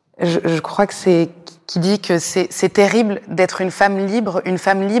 Je crois que qui dit que c'est terrible d'être une femme libre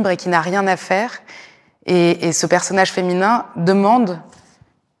et qui n'a rien à faire. Et ce personnage féminin demande,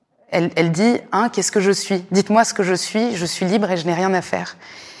 elle dit, qu'est-ce que je suis? Dites-moi ce que je suis libre et je n'ai rien à faire.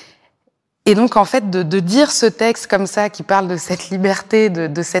 Et donc, en fait, de dire ce texte comme ça, qui parle de cette liberté,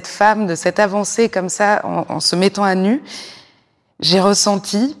 de cette femme, de cette avancée comme ça, en se mettant à nu, j'ai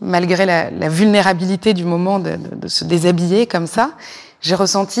ressenti, malgré la vulnérabilité du moment de se déshabiller comme ça, j'ai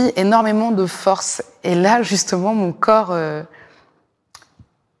ressenti énormément de force. Et là, justement, mon corps...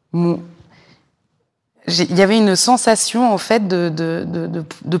 il y avait une sensation, en fait,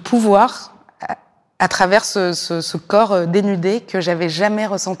 de pouvoir à travers ce corps dénudé que j'avais jamais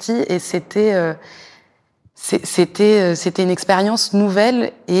ressenti. Et c'était une expérience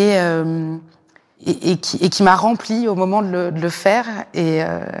nouvelle et qui m'a remplie au moment de le faire. Et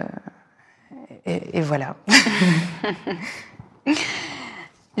voilà.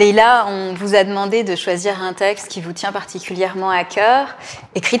 Leïla, on vous a demandé de choisir un texte qui vous tient particulièrement à cœur,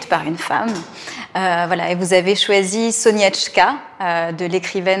 écrite par une femme. Et vous avez choisi Sonietchka, de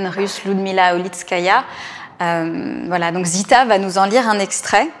l'écrivaine russe Ludmila Olitskaya. Donc Zita va nous en lire un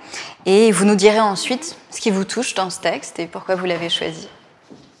extrait et vous nous direz ensuite ce qui vous touche dans ce texte et pourquoi vous l'avez choisi.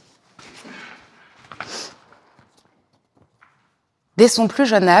 Dès son plus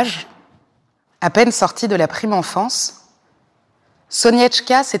jeune âge, à peine sortie de la prime enfance,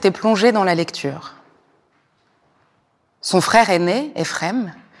 Sonietchka s'était plongée dans la lecture. Son frère aîné,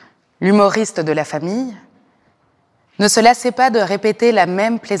 Ephrem, l'humoriste de la famille, ne se lassait pas de répéter la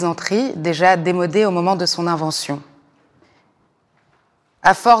même plaisanterie, déjà démodée au moment de son invention.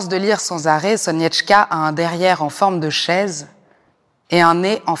 À force de lire sans arrêt, Sonietchka a un derrière en forme de chaise et un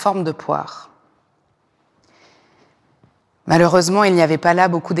nez en forme de poire. Malheureusement, il n'y avait pas là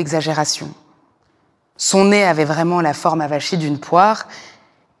beaucoup d'exagération. Son nez avait vraiment la forme avachie d'une poire,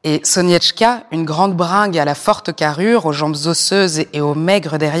 et Sonietchka, une grande bringue à la forte carrure, aux jambes osseuses et au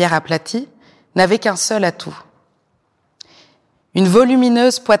maigre derrière aplati, n'avait qu'un seul atout. Une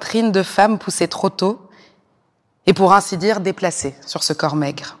volumineuse poitrine de femme poussée trop tôt, et pour ainsi dire déplacée sur ce corps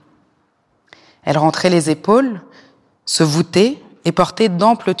maigre. Elle rentrait les épaules, se voûtait et portait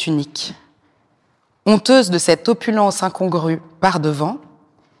d'amples tuniques. Honteuse de cette opulence incongrue par devant,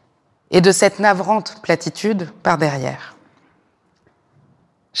 et de cette navrante platitude par derrière.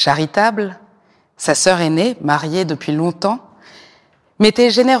 Charitable, sa sœur aînée, mariée depuis longtemps, mettait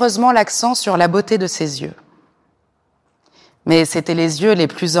généreusement l'accent sur la beauté de ses yeux. Mais c'étaient les yeux les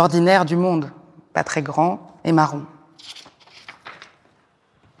plus ordinaires du monde, pas très grands et marrons.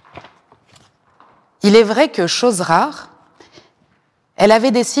 Il est vrai que, chose rare, elle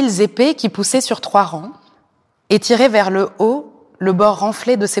avait des cils épais qui poussaient sur 3 rangs et tiraient vers le haut le bord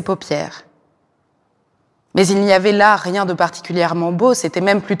renflé de ses paupières. Mais il n'y avait là rien de particulièrement beau, c'était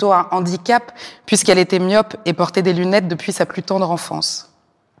même plutôt un handicap, puisqu'elle était myope et portait des lunettes depuis sa plus tendre enfance.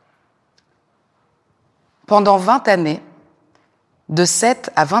 Pendant 20 années, de 7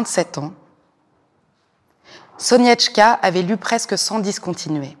 à 27 ans, Sonietchka avait lu presque sans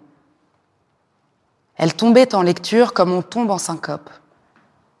discontinuer. Elle tombait en lecture comme on tombe en syncope,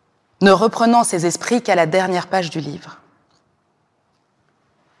 ne reprenant ses esprits qu'à la dernière page du livre.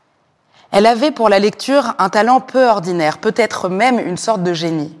 Elle avait pour la lecture un talent peu ordinaire, peut-être même une sorte de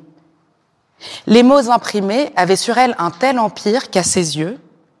génie. Les mots imprimés avaient sur elle un tel empire qu'à ses yeux,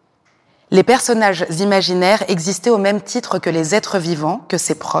 les personnages imaginaires existaient au même titre que les êtres vivants, que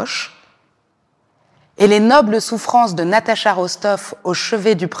ses proches, et les nobles souffrances de Natacha Rostov au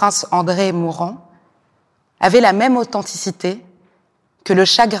chevet du prince André mourant avaient la même authenticité que le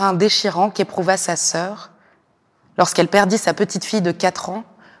chagrin déchirant qu'éprouva sa sœur lorsqu'elle perdit sa petite fille de 4 ans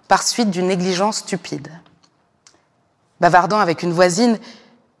par suite d'une négligence stupide. Bavardant avec une voisine,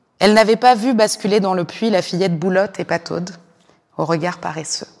 elle n'avait pas vu basculer dans le puits la fillette boulotte et pataude, au regard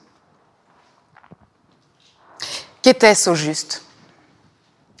paresseux. Qu'était-ce au juste ?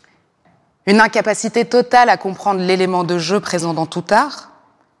 Une incapacité totale à comprendre l'élément de jeu présent dans tout art ?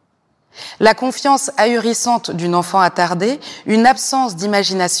 La confiance ahurissante d'une enfant attardée ? Une absence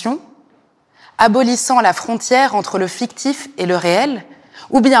d'imagination ? Abolissant la frontière entre le fictif et le réel ?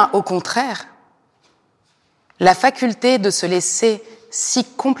 Ou bien, au contraire, la faculté de se laisser si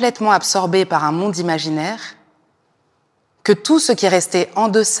complètement absorber par un monde imaginaire que tout ce qui restait en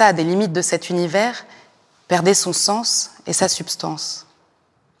deçà des limites de cet univers perdait son sens et sa substance.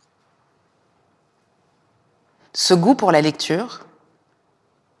 Ce goût pour la lecture,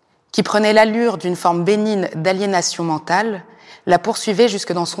 qui prenait l'allure d'une forme bénigne d'aliénation mentale, la poursuivait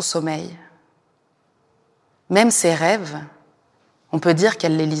jusque dans son sommeil. Même ses rêves, on peut dire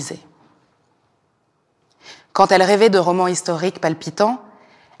qu'elle les lisait. Quand elle rêvait de romans historiques palpitants,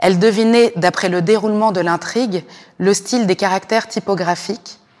 elle devinait, d'après le déroulement de l'intrigue, le style des caractères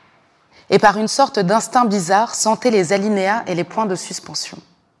typographiques et par une sorte d'instinct bizarre sentait les alinéas et les points de suspension.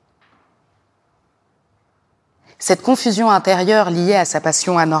 Cette confusion intérieure liée à sa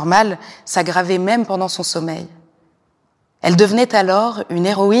passion anormale s'aggravait même pendant son sommeil. Elle devenait alors une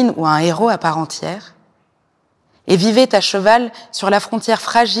héroïne ou un héros à part entière, et vivait à cheval sur la frontière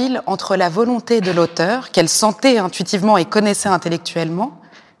fragile entre la volonté de l'auteur, qu'elle sentait intuitivement et connaissait intellectuellement,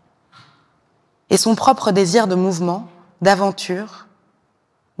 et son propre désir de mouvement, d'aventure,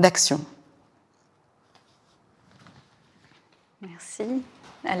 d'action. Merci.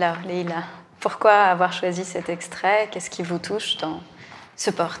 Alors, Leïla, pourquoi avoir choisi cet extrait? Qu'est-ce qui vous touche dans ce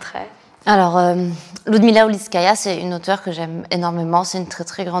portrait? Alors, Ludmila Ulitskaya, c'est une auteure que j'aime énormément. C'est une très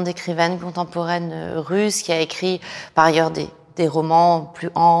très grande écrivaine contemporaine russe qui a écrit par ailleurs des romans plus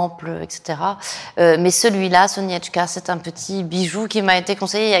amples, etc. Mais celui-là, Soniechka, c'est un petit bijou qui m'a été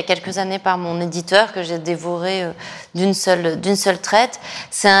conseillé il y a quelques années par mon éditeur, que j'ai dévoré d'une seule traite.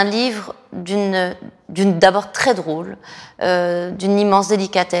 C'est un livre d'abord très drôle, d'une immense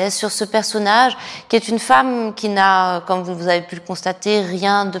délicatesse sur ce personnage qui est une femme qui n'a, comme vous avez pu le constater,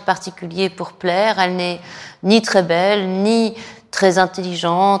 rien de particulier pour plaire. Elle n'est ni très belle, ni très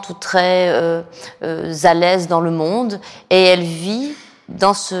intelligente ou très à l'aise dans le monde, et elle vit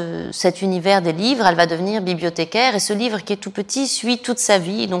dans cet univers des livres. Elle va devenir bibliothécaire, et ce livre qui est tout petit suit toute sa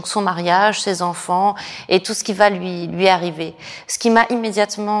vie, donc son mariage, ses enfants et tout ce qui va lui arriver. Ce qui m'a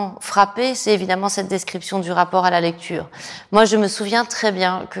immédiatement frappée, c'est évidemment cette description du rapport à la lecture. Moi, je me souviens très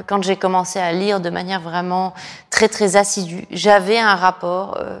bien que quand j'ai commencé à lire de manière vraiment très très assidue, j'avais un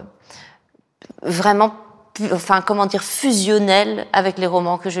rapport vraiment fusionnel avec les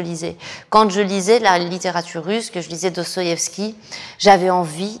romans que je lisais. Quand je lisais la littérature russe, que je lisais Dostoïevski, j'avais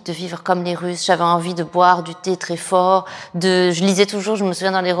envie de vivre comme les Russes, j'avais envie de boire du thé très fort, je lisais toujours, je me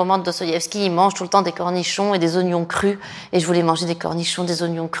souviens dans les romans de Dostoïevski, il mange tout le temps des cornichons et des oignons crus, et je voulais manger des cornichons, des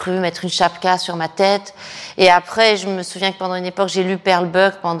oignons crus, mettre une chapka sur ma tête. Et après, je me souviens que pendant une époque, j'ai lu Pearl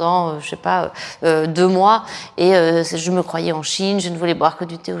Buck pendant, 2 mois, et je me croyais en Chine, je ne voulais boire que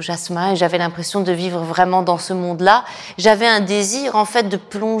du thé au jasmin, et j'avais l'impression de vivre vraiment dans ce monde-là. J'avais un désir, en fait, de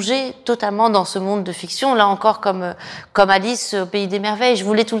plonger totalement dans ce monde de fiction. Là encore, comme Alice au Pays des Merveilles, je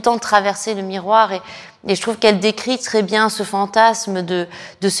voulais tout le temps traverser le miroir, et je trouve qu'elle décrit très bien ce fantasme de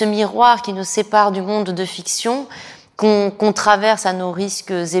ce miroir qui nous sépare du monde de fiction, qu'on traverse à nos risques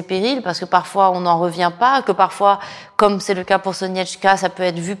et périls, parce que parfois on n'en revient pas, que parfois, comme c'est le cas pour Soniechka, ça peut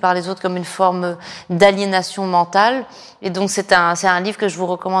être vu par les autres comme une forme d'aliénation mentale. Et donc c'est un livre que je vous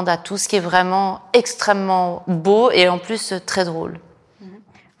recommande à tous, qui est vraiment extrêmement beau et en plus très drôle.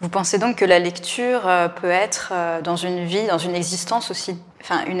 Vous pensez donc que la lecture peut être dans une vie, dans une existence aussi,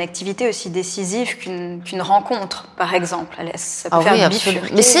 une activité aussi décisive qu'une rencontre, par exemple? Ça peut faire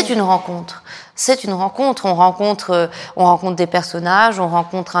bifurquer. Mais c'est une rencontre. C'est une rencontre. On rencontre des personnages, on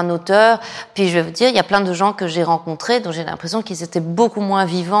rencontre un auteur. Puis je vais vous dire, il y a plein de gens que j'ai rencontrés dont j'ai l'impression qu'ils étaient beaucoup moins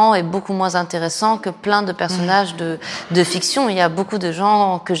vivants et beaucoup moins intéressants que plein de personnages de fiction. Il y a beaucoup de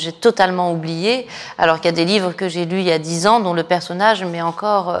gens que j'ai totalement oubliés, alors qu'il y a des livres que j'ai lus il y a 10 ans dont le personnage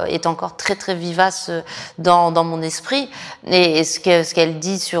est encore très très vivace dans mon esprit. Et ce qu'elle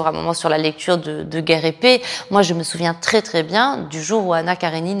dit à un moment sur la lecture de Guerre et Paix, moi je me souviens très très bien du jour où Anna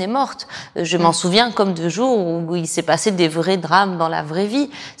Karénine est morte. Je m'en souviens comme de jours où il s'est passé des vrais drames dans la vraie vie.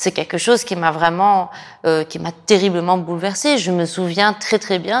 C'est quelque chose qui m'a terriblement bouleversée. Je me souviens très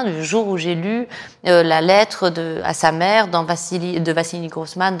très bien du jour où j'ai lu la lettre à sa mère de Vassili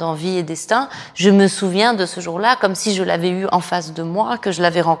Grossman dans Vie et Destin. Je me souviens de ce jour-là comme si je l'avais eu en face de moi, que je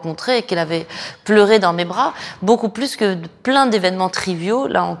l'avais rencontré et qu'elle avait pleuré dans mes bras, beaucoup plus que plein d'événements triviaux,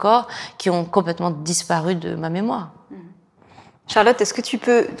 là encore, qui ont complètement disparu de ma mémoire. Charlotte, est-ce que tu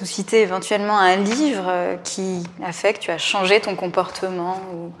peux nous citer éventuellement un livre qui a fait que tu as changé ton comportement,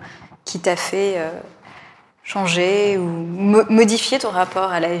 ou qui t'a fait changer ou modifier ton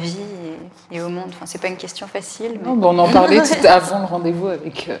rapport à la vie et au monde? C'est pas une question facile. Mais... Non, on en parlait tout avant le rendez-vous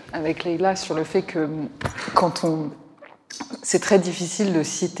avec Leïla sur le fait que c'est très difficile de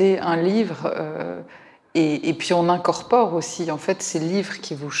citer un livre et puis on incorpore aussi en fait ces livres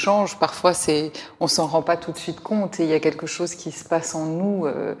qui vous changent. Parfois on s'en rend pas tout de suite compte et il y a quelque chose qui se passe en nous.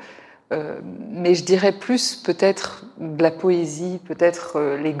 Mais je dirais plus peut-être de la poésie, peut-être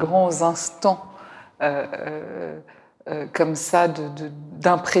les grands instants comme ça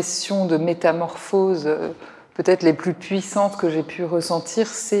d'impression, de métamorphose. Peut-être les plus puissantes que j'ai pu ressentir,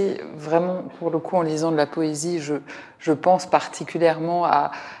 c'est vraiment, pour le coup, en lisant de la poésie, je pense particulièrement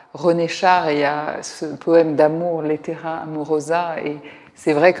à René Char et à ce poème d'amour, Lettera Amorosa. Et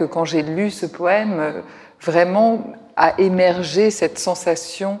c'est vrai que quand j'ai lu ce poème, vraiment a émergé cette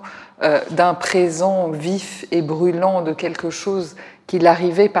sensation d'un présent vif et brûlant, de quelque chose qu'il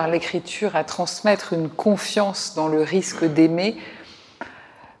arrivait par l'écriture à transmettre une confiance dans le risque d'aimer.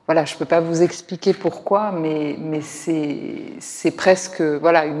 Voilà, je ne peux pas vous expliquer pourquoi, mais c'est presque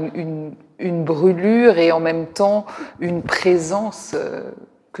une brûlure et en même temps une présence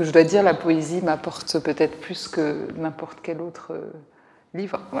que je dois dire, la poésie m'apporte peut-être plus que n'importe quel autre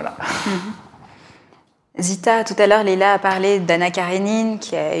livre. Voilà. Zita, tout à l'heure, Leïla a parlé d'Anna Karénine,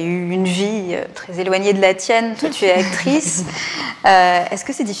 qui a eu une vie très éloignée de la tienne. Toi, tu es actrice. Est-ce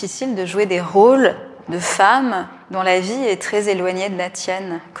que c'est difficile de jouer des rôles de femmes dont la vie est très éloignée de la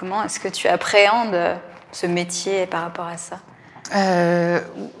tienne? Comment est-ce que tu appréhendes ce métier par rapport à ça?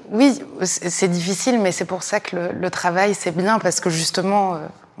 Oui, c'est difficile, mais c'est pour ça que le travail, c'est bien, parce que justement,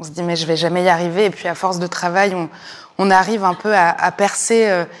 on se dit, mais je vais jamais y arriver. Et puis, à force de travail, on arrive un peu à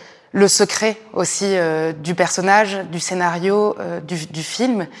percer le secret aussi du personnage, du scénario, du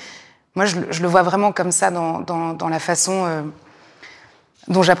film. Moi, je le vois vraiment comme ça dans la façon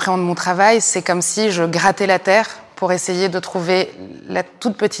dont j'appréhende mon travail. C'est comme si je grattais la terre pour essayer de trouver la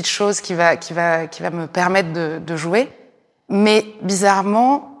toute petite chose qui va me permettre de jouer. Mais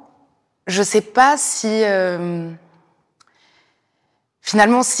bizarrement, je sais pas si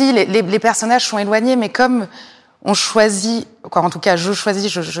finalement si les personnages sont éloignés, mais comme on choisit, quoi, en tout cas je choisis,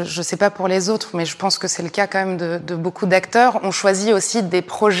 je sais pas pour les autres, mais je pense que c'est le cas quand même de beaucoup d'acteurs, on choisit aussi des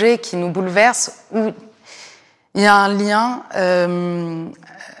projets qui nous bouleversent, où il y a un lien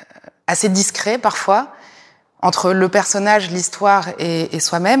assez discret parfois entre le personnage, l'histoire et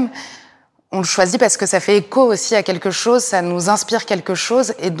soi-même. On le choisit parce que ça fait écho aussi à quelque chose, ça nous inspire quelque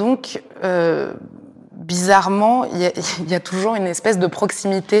chose, et donc bizarrement il y a toujours une espèce de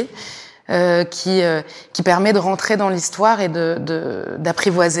proximité qui permet de rentrer dans l'histoire et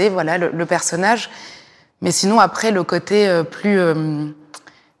d'apprivoiser voilà le personnage. Mais sinon après le côté plus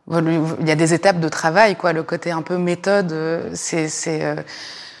il y a des étapes de travail, quoi, le côté un peu méthode, c'est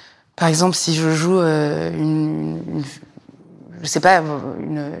par exemple si je joue je sais pas,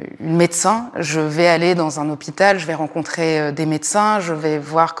 une médecin, je vais aller dans un hôpital, je vais rencontrer des médecins, je vais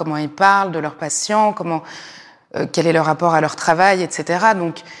voir comment ils parlent de leurs patients, quel est leur rapport à leur travail, etc.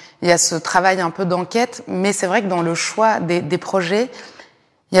 Donc il y a ce travail un peu d'enquête, mais c'est vrai que dans le choix des projets,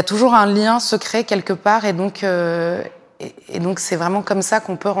 il y a toujours un lien secret quelque part, et donc c'est vraiment comme ça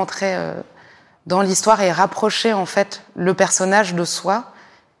qu'on peut rentrer dans l'histoire et rapprocher en fait le personnage de soi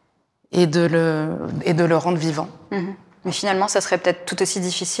et de le rendre vivant. Mmh. Mais finalement, ça serait peut-être tout aussi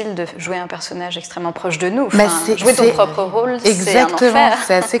difficile de jouer un personnage extrêmement proche de nous. Enfin, jouer ton propre rôle, exactement, c'est un enfer.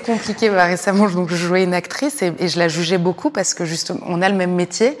 C'est assez compliqué. Récemment, je jouais une actrice et je la jugeais beaucoup parce que justement, on a le même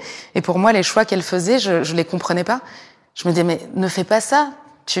métier. Et pour moi, les choix qu'elle faisait, je les comprenais pas. Je me disais, mais ne fais pas ça.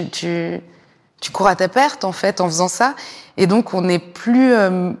 Tu cours à ta perte, en fait, en faisant ça. Et donc, on est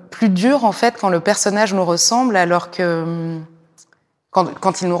plus dur, en fait, quand le personnage nous ressemble, alors que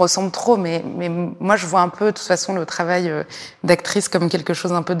quand il nous ressemble trop, mais moi je vois un peu de toute façon le travail d'actrice comme quelque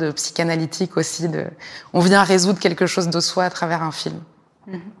chose un peu de psychanalytique aussi. On vient résoudre quelque chose de soi à travers un film.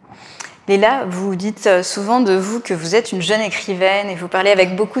 Mmh. Leïla, vous dites souvent de vous que vous êtes une jeune écrivaine et vous parlez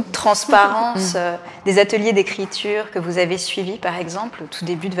avec beaucoup de transparence des ateliers d'écriture que vous avez suivis, par exemple, au tout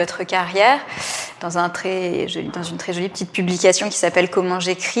début de votre carrière, dans une très jolie petite publication qui s'appelle « Comment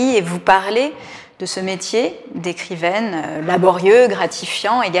j'écris » et vous parlez de ce métier d'écrivaine, laborieux,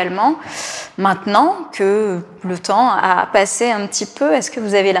 gratifiant également. Maintenant que le temps a passé un petit peu, est-ce que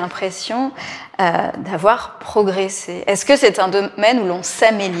vous avez l'impression d'avoir progressé? Est-ce que c'est un domaine où l'on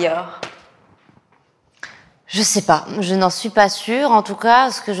s'améliore? Je sais pas, je n'en suis pas sûre. En tout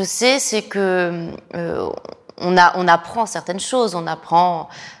cas, ce que je sais, c'est que on apprend certaines choses, on apprend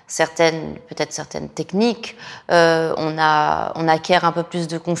peut-être certaines techniques, on acquiert un peu plus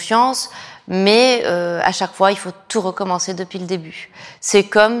de confiance, mais à chaque fois, il faut tout recommencer depuis le début. C'est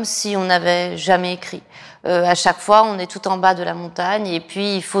comme si on n'avait jamais écrit. À chaque fois, on est tout en bas de la montagne et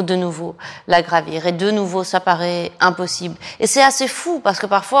puis il faut de nouveau la gravir. Et de nouveau, ça paraît impossible. Et c'est assez fou parce que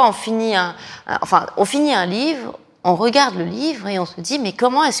parfois, on finit un livre, on regarde le livre et on se dit mais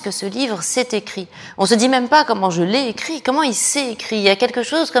comment est-ce que ce livre s'est écrit? On se dit même pas comment je l'ai écrit, comment il s'est écrit. Il y a quelque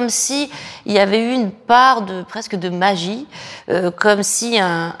chose comme si il y avait eu une part presque de magie, comme si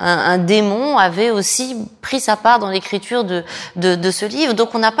un démon avait aussi pris sa part dans l'écriture de ce livre.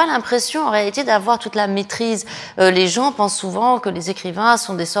 Donc on n'a pas l'impression en réalité d'avoir toute la maîtrise. Les gens pensent souvent que les écrivains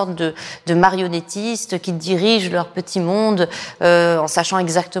sont des sortes de marionnettistes qui dirigent leur petit monde en sachant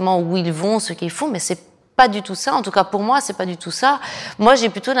exactement où ils vont, ce qu'ils font, mais c'est pas du tout ça. En tout cas, pour moi, c'est pas du tout ça. Moi, j'ai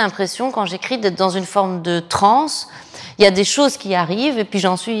plutôt l'impression, quand j'écris, d'être dans une forme de transe. Il y a des choses qui arrivent, et puis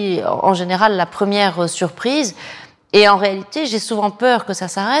j'en suis, en général, la première surprise. Et en réalité, j'ai souvent peur que ça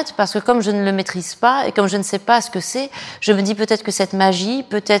s'arrête parce que comme je ne le maîtrise pas et comme je ne sais pas ce que c'est, je me dis peut-être que cette magie,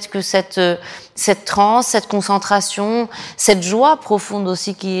 peut-être que cette transe, cette concentration, cette joie profonde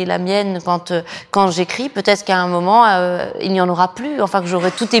aussi qui est la mienne quand j'écris, peut-être qu'à un moment il n'y en aura plus, enfin que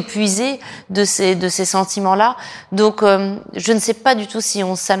j'aurai tout épuisé de ces sentiments-là. Donc je ne sais pas du tout si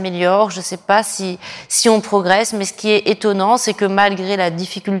on s'améliore, je ne sais pas si on progresse, mais ce qui est étonnant, c'est que malgré la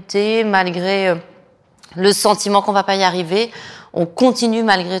difficulté, malgré le sentiment qu'on va pas y arriver, on continue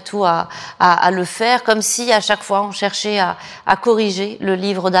malgré tout à le faire, comme si à chaque fois on cherchait à corriger le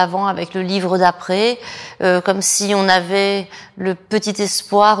livre d'avant avec le livre d'après, comme si on avait le petit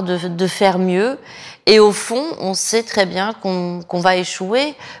espoir de faire mieux. Et au fond, on sait très bien qu'on va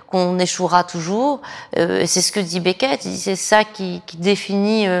échouer, qu'on échouera toujours. Et c'est ce que dit Beckett. Il dit, c'est ça qui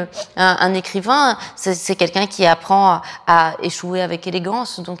définit un écrivain. C'est quelqu'un qui apprend à échouer avec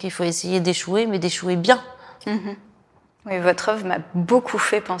élégance. Donc il faut essayer d'échouer, mais d'échouer bien. Mm-hmm. Oui, votre œuvre m'a beaucoup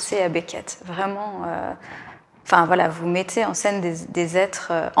fait penser à Beckett. Vraiment, enfin voilà, vous mettez en scène des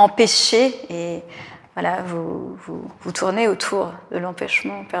êtres empêchés et voilà, vous tournez autour de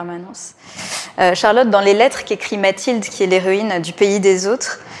l'empêchement en permanence. Charlotte, dans les lettres qu'écrit Mathilde, qui est l'héroïne du Pays des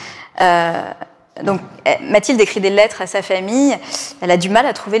autres, donc Mathilde écrit des lettres à sa famille. Elle a du mal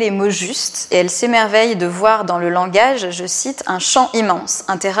à trouver les mots justes et elle s'émerveille de voir dans le langage, je cite, un champ immense,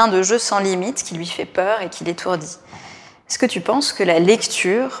 un terrain de jeu sans limite qui lui fait peur et qui l'étourdit. Est-ce que tu penses que la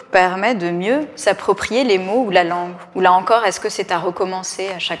lecture permet de mieux s'approprier les mots ou la langue ? Ou là encore, est-ce que c'est à recommencer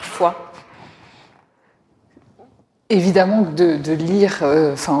à chaque fois ? Évidemment de lire,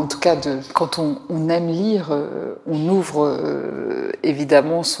 enfin en tout cas quand on aime lire, on ouvre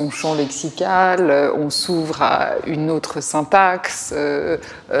évidemment son champ lexical, on s'ouvre à une autre syntaxe,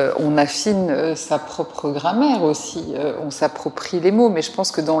 on affine sa propre grammaire aussi, on s'approprie les mots, mais je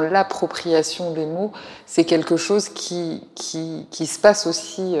pense que dans l'appropriation des mots, c'est quelque chose qui se passe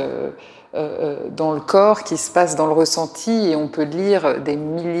aussi dans le corps, qui se passe dans le ressenti, et on peut lire des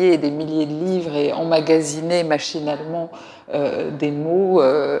milliers et des milliers de livres et emmagasiner machinalement des mots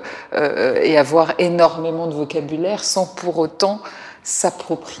et avoir énormément de vocabulaire sans pour autant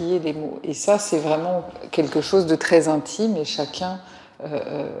s'approprier les mots. Et ça, c'est vraiment quelque chose de très intime, et chacun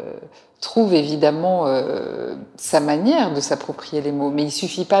trouve évidemment sa manière de s'approprier les mots, mais il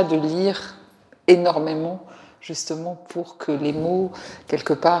suffit pas de lire énormément justement pour que les mots,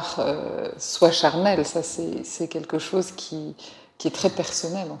 quelque part, soient charnels. Ça, c'est quelque chose qui est très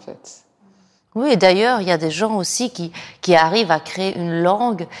personnel, en fait. Oui, et d'ailleurs, il y a des gens aussi qui arrivent à créer une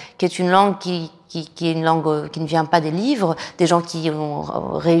langue qui est une langue qui est une langue qui ne vient pas des livres, des gens qui ont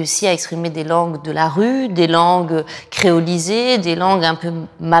réussi à exprimer des langues de la rue, des langues créolisées, des langues un peu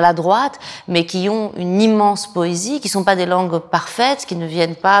maladroites, mais qui ont une immense poésie, qui sont pas des langues parfaites, qui ne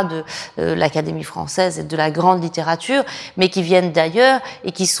viennent pas de l'Académie française et de la grande littérature, mais qui viennent d'ailleurs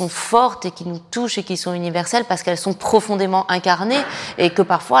et qui sont fortes et qui nous touchent et qui sont universelles parce qu'elles sont profondément incarnées, et que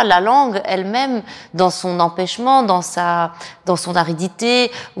parfois la langue elle-même, dans son empêchement, dans son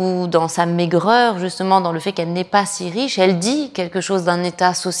aridité ou dans sa maigreur, justement dans le fait qu'elle n'est pas si riche, elle dit quelque chose d'un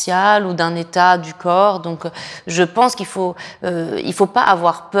état social ou d'un état du corps. Donc je pense qu'il faut pas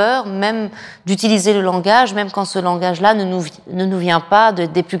avoir peur même d'utiliser le langage, même quand ce langage-là ne nous vient pas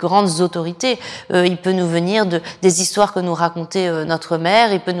des plus grandes autorités. Il peut nous venir des histoires que nous racontait notre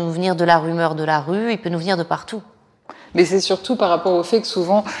mère, il peut nous venir de la rumeur de la rue, il peut nous venir de partout. Mais c'est surtout par rapport au fait que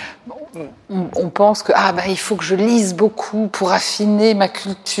souvent on pense que il faut que je lise beaucoup pour affiner ma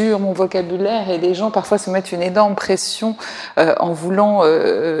culture, mon vocabulaire, et les gens parfois se mettent une énorme pression en voulant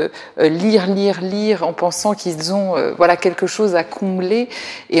lire, en pensant qu'ils ont quelque chose à combler,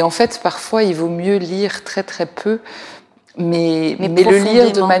 et en fait parfois il vaut mieux lire très très peu. Mais le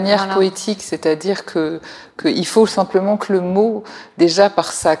lire de manière poétique, c'est-à-dire qu'il faut simplement que le mot, déjà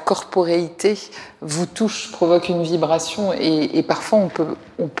par sa corporéité, vous touche, provoque une vibration, et parfois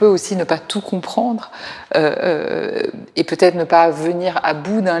on peut aussi ne pas tout comprendre et peut-être ne pas venir à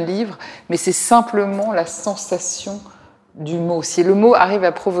bout d'un livre, mais c'est simplement la sensation du mot. Si le mot arrive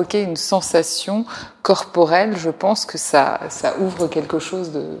à provoquer une sensation corporelle, je pense que ça ouvre quelque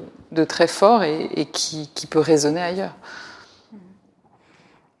chose de très fort et qui peut résonner ailleurs.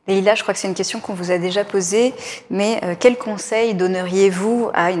 Leïla, je crois que c'est une question qu'on vous a déjà posée, mais quel conseil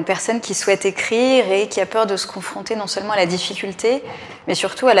donneriez-vous à une personne qui souhaite écrire et qui a peur de se confronter non seulement à la difficulté, mais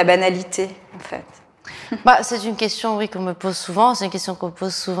surtout à la banalité, en fait ? C'est une question, oui, qu'on me pose souvent. C'est une question qu'on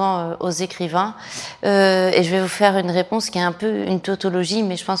pose souvent aux écrivains. Et je vais vous faire une réponse qui est un peu une tautologie,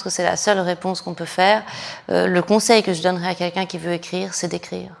 mais je pense que c'est la seule réponse qu'on peut faire. Le conseil que je donnerais à quelqu'un qui veut écrire, c'est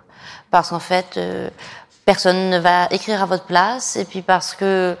d'écrire. Parce qu'en fait, personne ne va écrire à votre place, et puis parce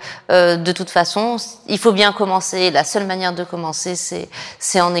que de toute façon, il faut bien commencer. La seule manière de commencer,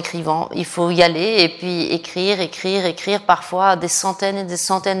 c'est en écrivant. Il faut y aller et puis écrire, parfois des centaines et des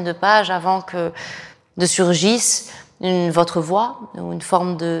centaines de pages avant que de surgisse votre voix ou une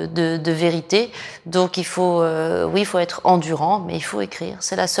forme de vérité. Donc il faut être endurant, mais il faut écrire.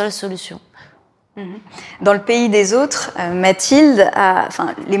 C'est la seule solution. Dans le pays des autres, Mathilde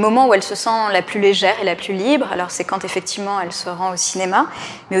les moments où elle se sent la plus légère et la plus libre, alors c'est quand effectivement elle se rend au cinéma,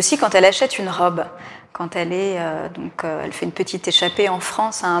 mais aussi quand elle achète une robe, quand elle est elle fait une petite échappée en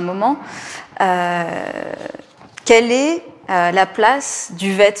France à un moment. Quelle est la place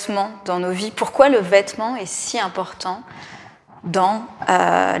du vêtement dans nos vies? Pourquoi le vêtement est si important dans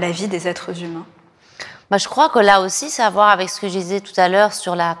la vie des êtres humains? Je crois que là aussi, ça a à voir avec ce que je disais tout à l'heure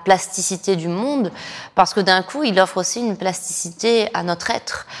sur la plasticité du monde, parce que d'un coup, il offre aussi une plasticité à notre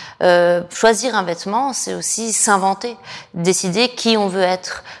être. Choisir un vêtement, c'est aussi s'inventer, décider qui on veut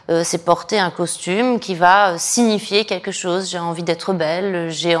être. C'est porter un costume qui va signifier quelque chose. J'ai envie d'être belle,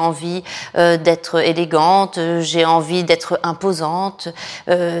 j'ai envie d'être élégante, j'ai envie d'être imposante.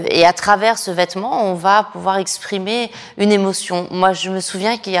 Et à travers ce vêtement, on va pouvoir exprimer une émotion. Moi, je me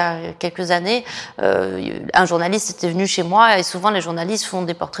souviens qu'il y a quelques années, un journaliste était venu chez moi, et souvent les journalistes font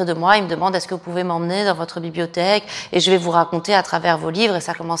des portraits de moi, ils me demandent est-ce que vous pouvez m'emmener dans votre bibliothèque et je vais vous raconter à travers vos livres, et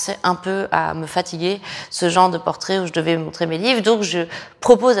ça commençait un peu à me fatiguer, ce genre de portrait où je devais montrer mes livres. Donc je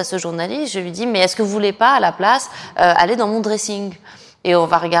propose à ce journaliste, je lui dis mais est-ce que vous voulez pas à la place aller dans mon dressing ? Et on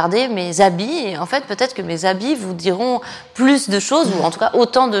va regarder mes habits, et en fait, peut-être que mes habits vous diront plus de choses, ou en tout cas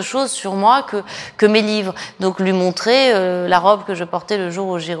autant de choses sur moi que mes livres. Donc, lui montrer la robe que je portais le jour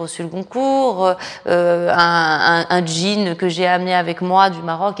où j'ai reçu le concours, un jean que j'ai amené avec moi du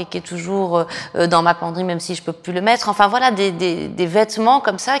Maroc et qui est toujours dans ma penderie, même si je peux plus le mettre. Enfin, voilà, des vêtements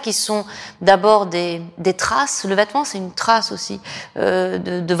comme ça qui sont d'abord des traces. Le vêtement, c'est une trace aussi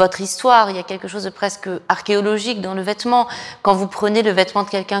de votre histoire. Il y a quelque chose de presque archéologique dans le vêtement. Quand vous prenez le vêtement de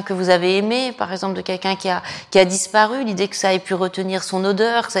quelqu'un que vous avez aimé, par exemple de quelqu'un qui a disparu, l'idée que ça ait pu retenir son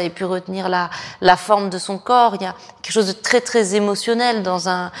odeur, que ça ait pu retenir la forme de son corps, il y a quelque chose de très très émotionnel dans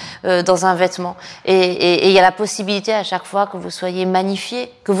un vêtement. Et il y a la possibilité à chaque fois que vous soyez magnifié,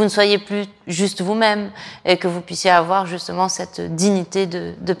 que vous ne soyez plus juste vous-même, et que vous puissiez avoir justement cette dignité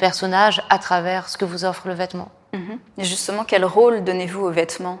de personnage à travers ce que vous offre le vêtement. Et justement, quel rôle donnez-vous aux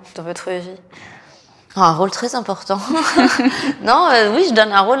vêtements dans votre vie ? Un rôle très important. Non, oui, je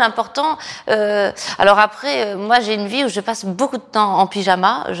donne un rôle important. Alors après, moi, j'ai une vie où je passe beaucoup de temps en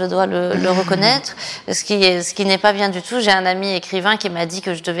pyjama, je dois le reconnaître, ce qui n'est pas bien du tout. J'ai un ami écrivain qui m'a dit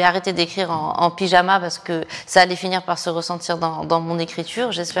que je devais arrêter d'écrire en pyjama parce que ça allait finir par se ressentir dans mon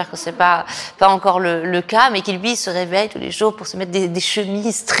écriture. J'espère que c'est pas encore le cas, mais qu'il lui se réveille tous les jours pour se mettre des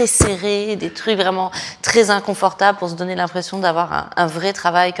chemises très serrées, des trucs vraiment très inconfortables pour se donner l'impression d'avoir un vrai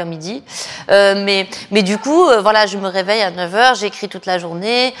travail, comme il dit. Mais du coup, voilà, je me réveille à 9h, j'écris toute la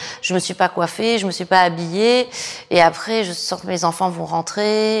journée, je me suis pas coiffée, je me suis pas habillée, et après, je sens que mes enfants vont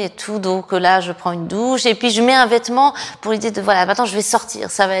rentrer et tout, donc là, je prends une douche, et puis je mets un vêtement pour l'idée de, voilà, maintenant je vais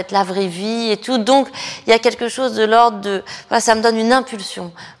sortir, ça va être la vraie vie et tout, donc il y a quelque chose de l'ordre de, voilà, ça me donne une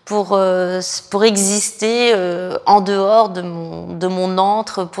impulsion pour exister en dehors de mon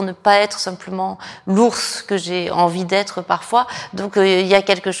antre, pour ne pas être simplement l'ours que j'ai envie d'être parfois. Donc il y a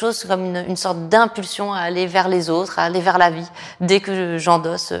quelque chose comme une sorte d'impulsion à aller vers les autres, à aller vers la vie, dès que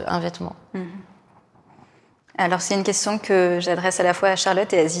j'endosse un vêtement. Alors c'est une question que j'adresse à la fois à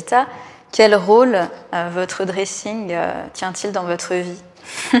Charlotte et à Zita. Quel rôle votre dressing tient-il dans votre vie ?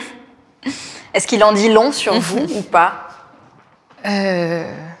 Est-ce qu'il en dit long sur vous ou pas ?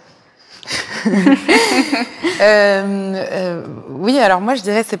 Oui, alors moi je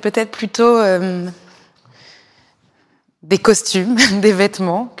dirais c'est peut-être plutôt des costumes, des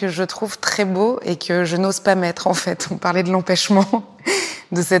vêtements que je trouve très beaux et que je n'ose pas mettre en fait. On parlait de l'empêchement,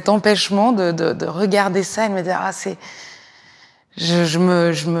 de cet empêchement de regarder ça et de me dire je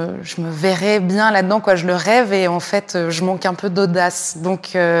me verrais bien là-dedans, quoi. Je le rêve et en fait je manque un peu d'audace.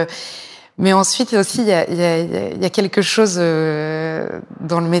 Donc mais ensuite aussi il y a quelque chose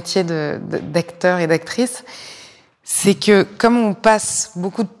dans le métier d'acteur et d'actrice, c'est que comme on passe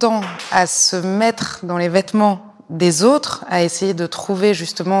beaucoup de temps à se mettre dans les vêtements des autres, à essayer de trouver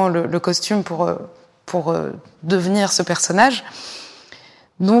justement le costume pour devenir ce personnage.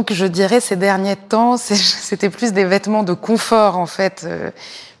 Donc je dirais ces derniers temps, c'était plus des vêtements de confort en fait,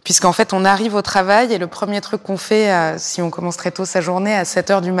 puisqu'en fait on arrive au travail et le premier truc qu'on fait, si on commence très tôt sa journée à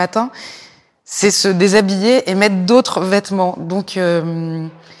 7h du matin, c'est se déshabiller et mettre d'autres vêtements. Donc je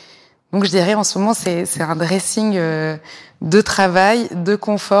dirais en ce moment c'est un dressing de travail, de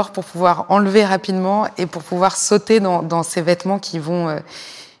confort pour pouvoir enlever rapidement et pour pouvoir sauter dans ces vêtements qui nous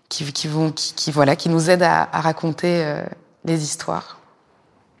aident à raconter les histoires.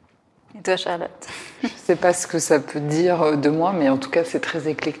 Et toi, Charlotte? Je ne sais pas ce que ça peut dire de moi, mais en tout cas, c'est très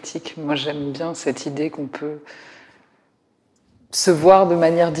éclectique. Moi, j'aime bien cette idée qu'on peut se voir de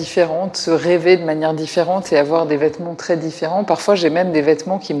manière différente, se rêver de manière différente et avoir des vêtements très différents. Parfois, j'ai même des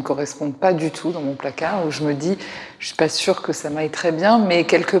vêtements qui ne me correspondent pas du tout dans mon placard, où je me dis, je ne suis pas sûre que ça m'aille très bien, mais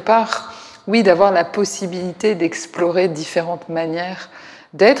quelque part, oui, d'avoir la possibilité d'explorer différentes manières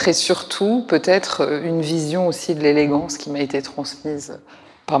d'être et surtout, peut-être, une vision aussi de l'élégance qui m'a été transmise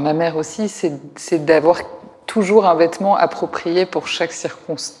par ma mère aussi, c'est d'avoir toujours un vêtement approprié pour chaque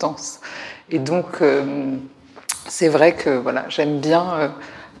circonstance. Et donc, c'est vrai que voilà, j'aime bien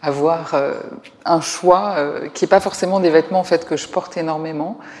avoir un choix qui n'est pas forcément des vêtements en fait, que je porte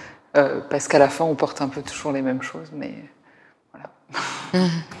énormément, parce qu'à la fin, on porte un peu toujours les mêmes choses. Mais voilà.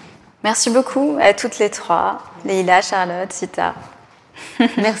 Merci beaucoup à toutes les trois, Leïla, Charlotte, Zita.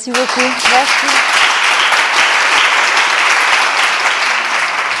 Merci beaucoup. Merci.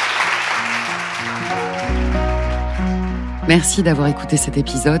 Merci d'avoir écouté cet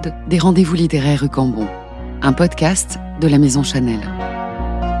épisode des Rendez-vous littéraires rue Cambon, un podcast de la Maison Chanel.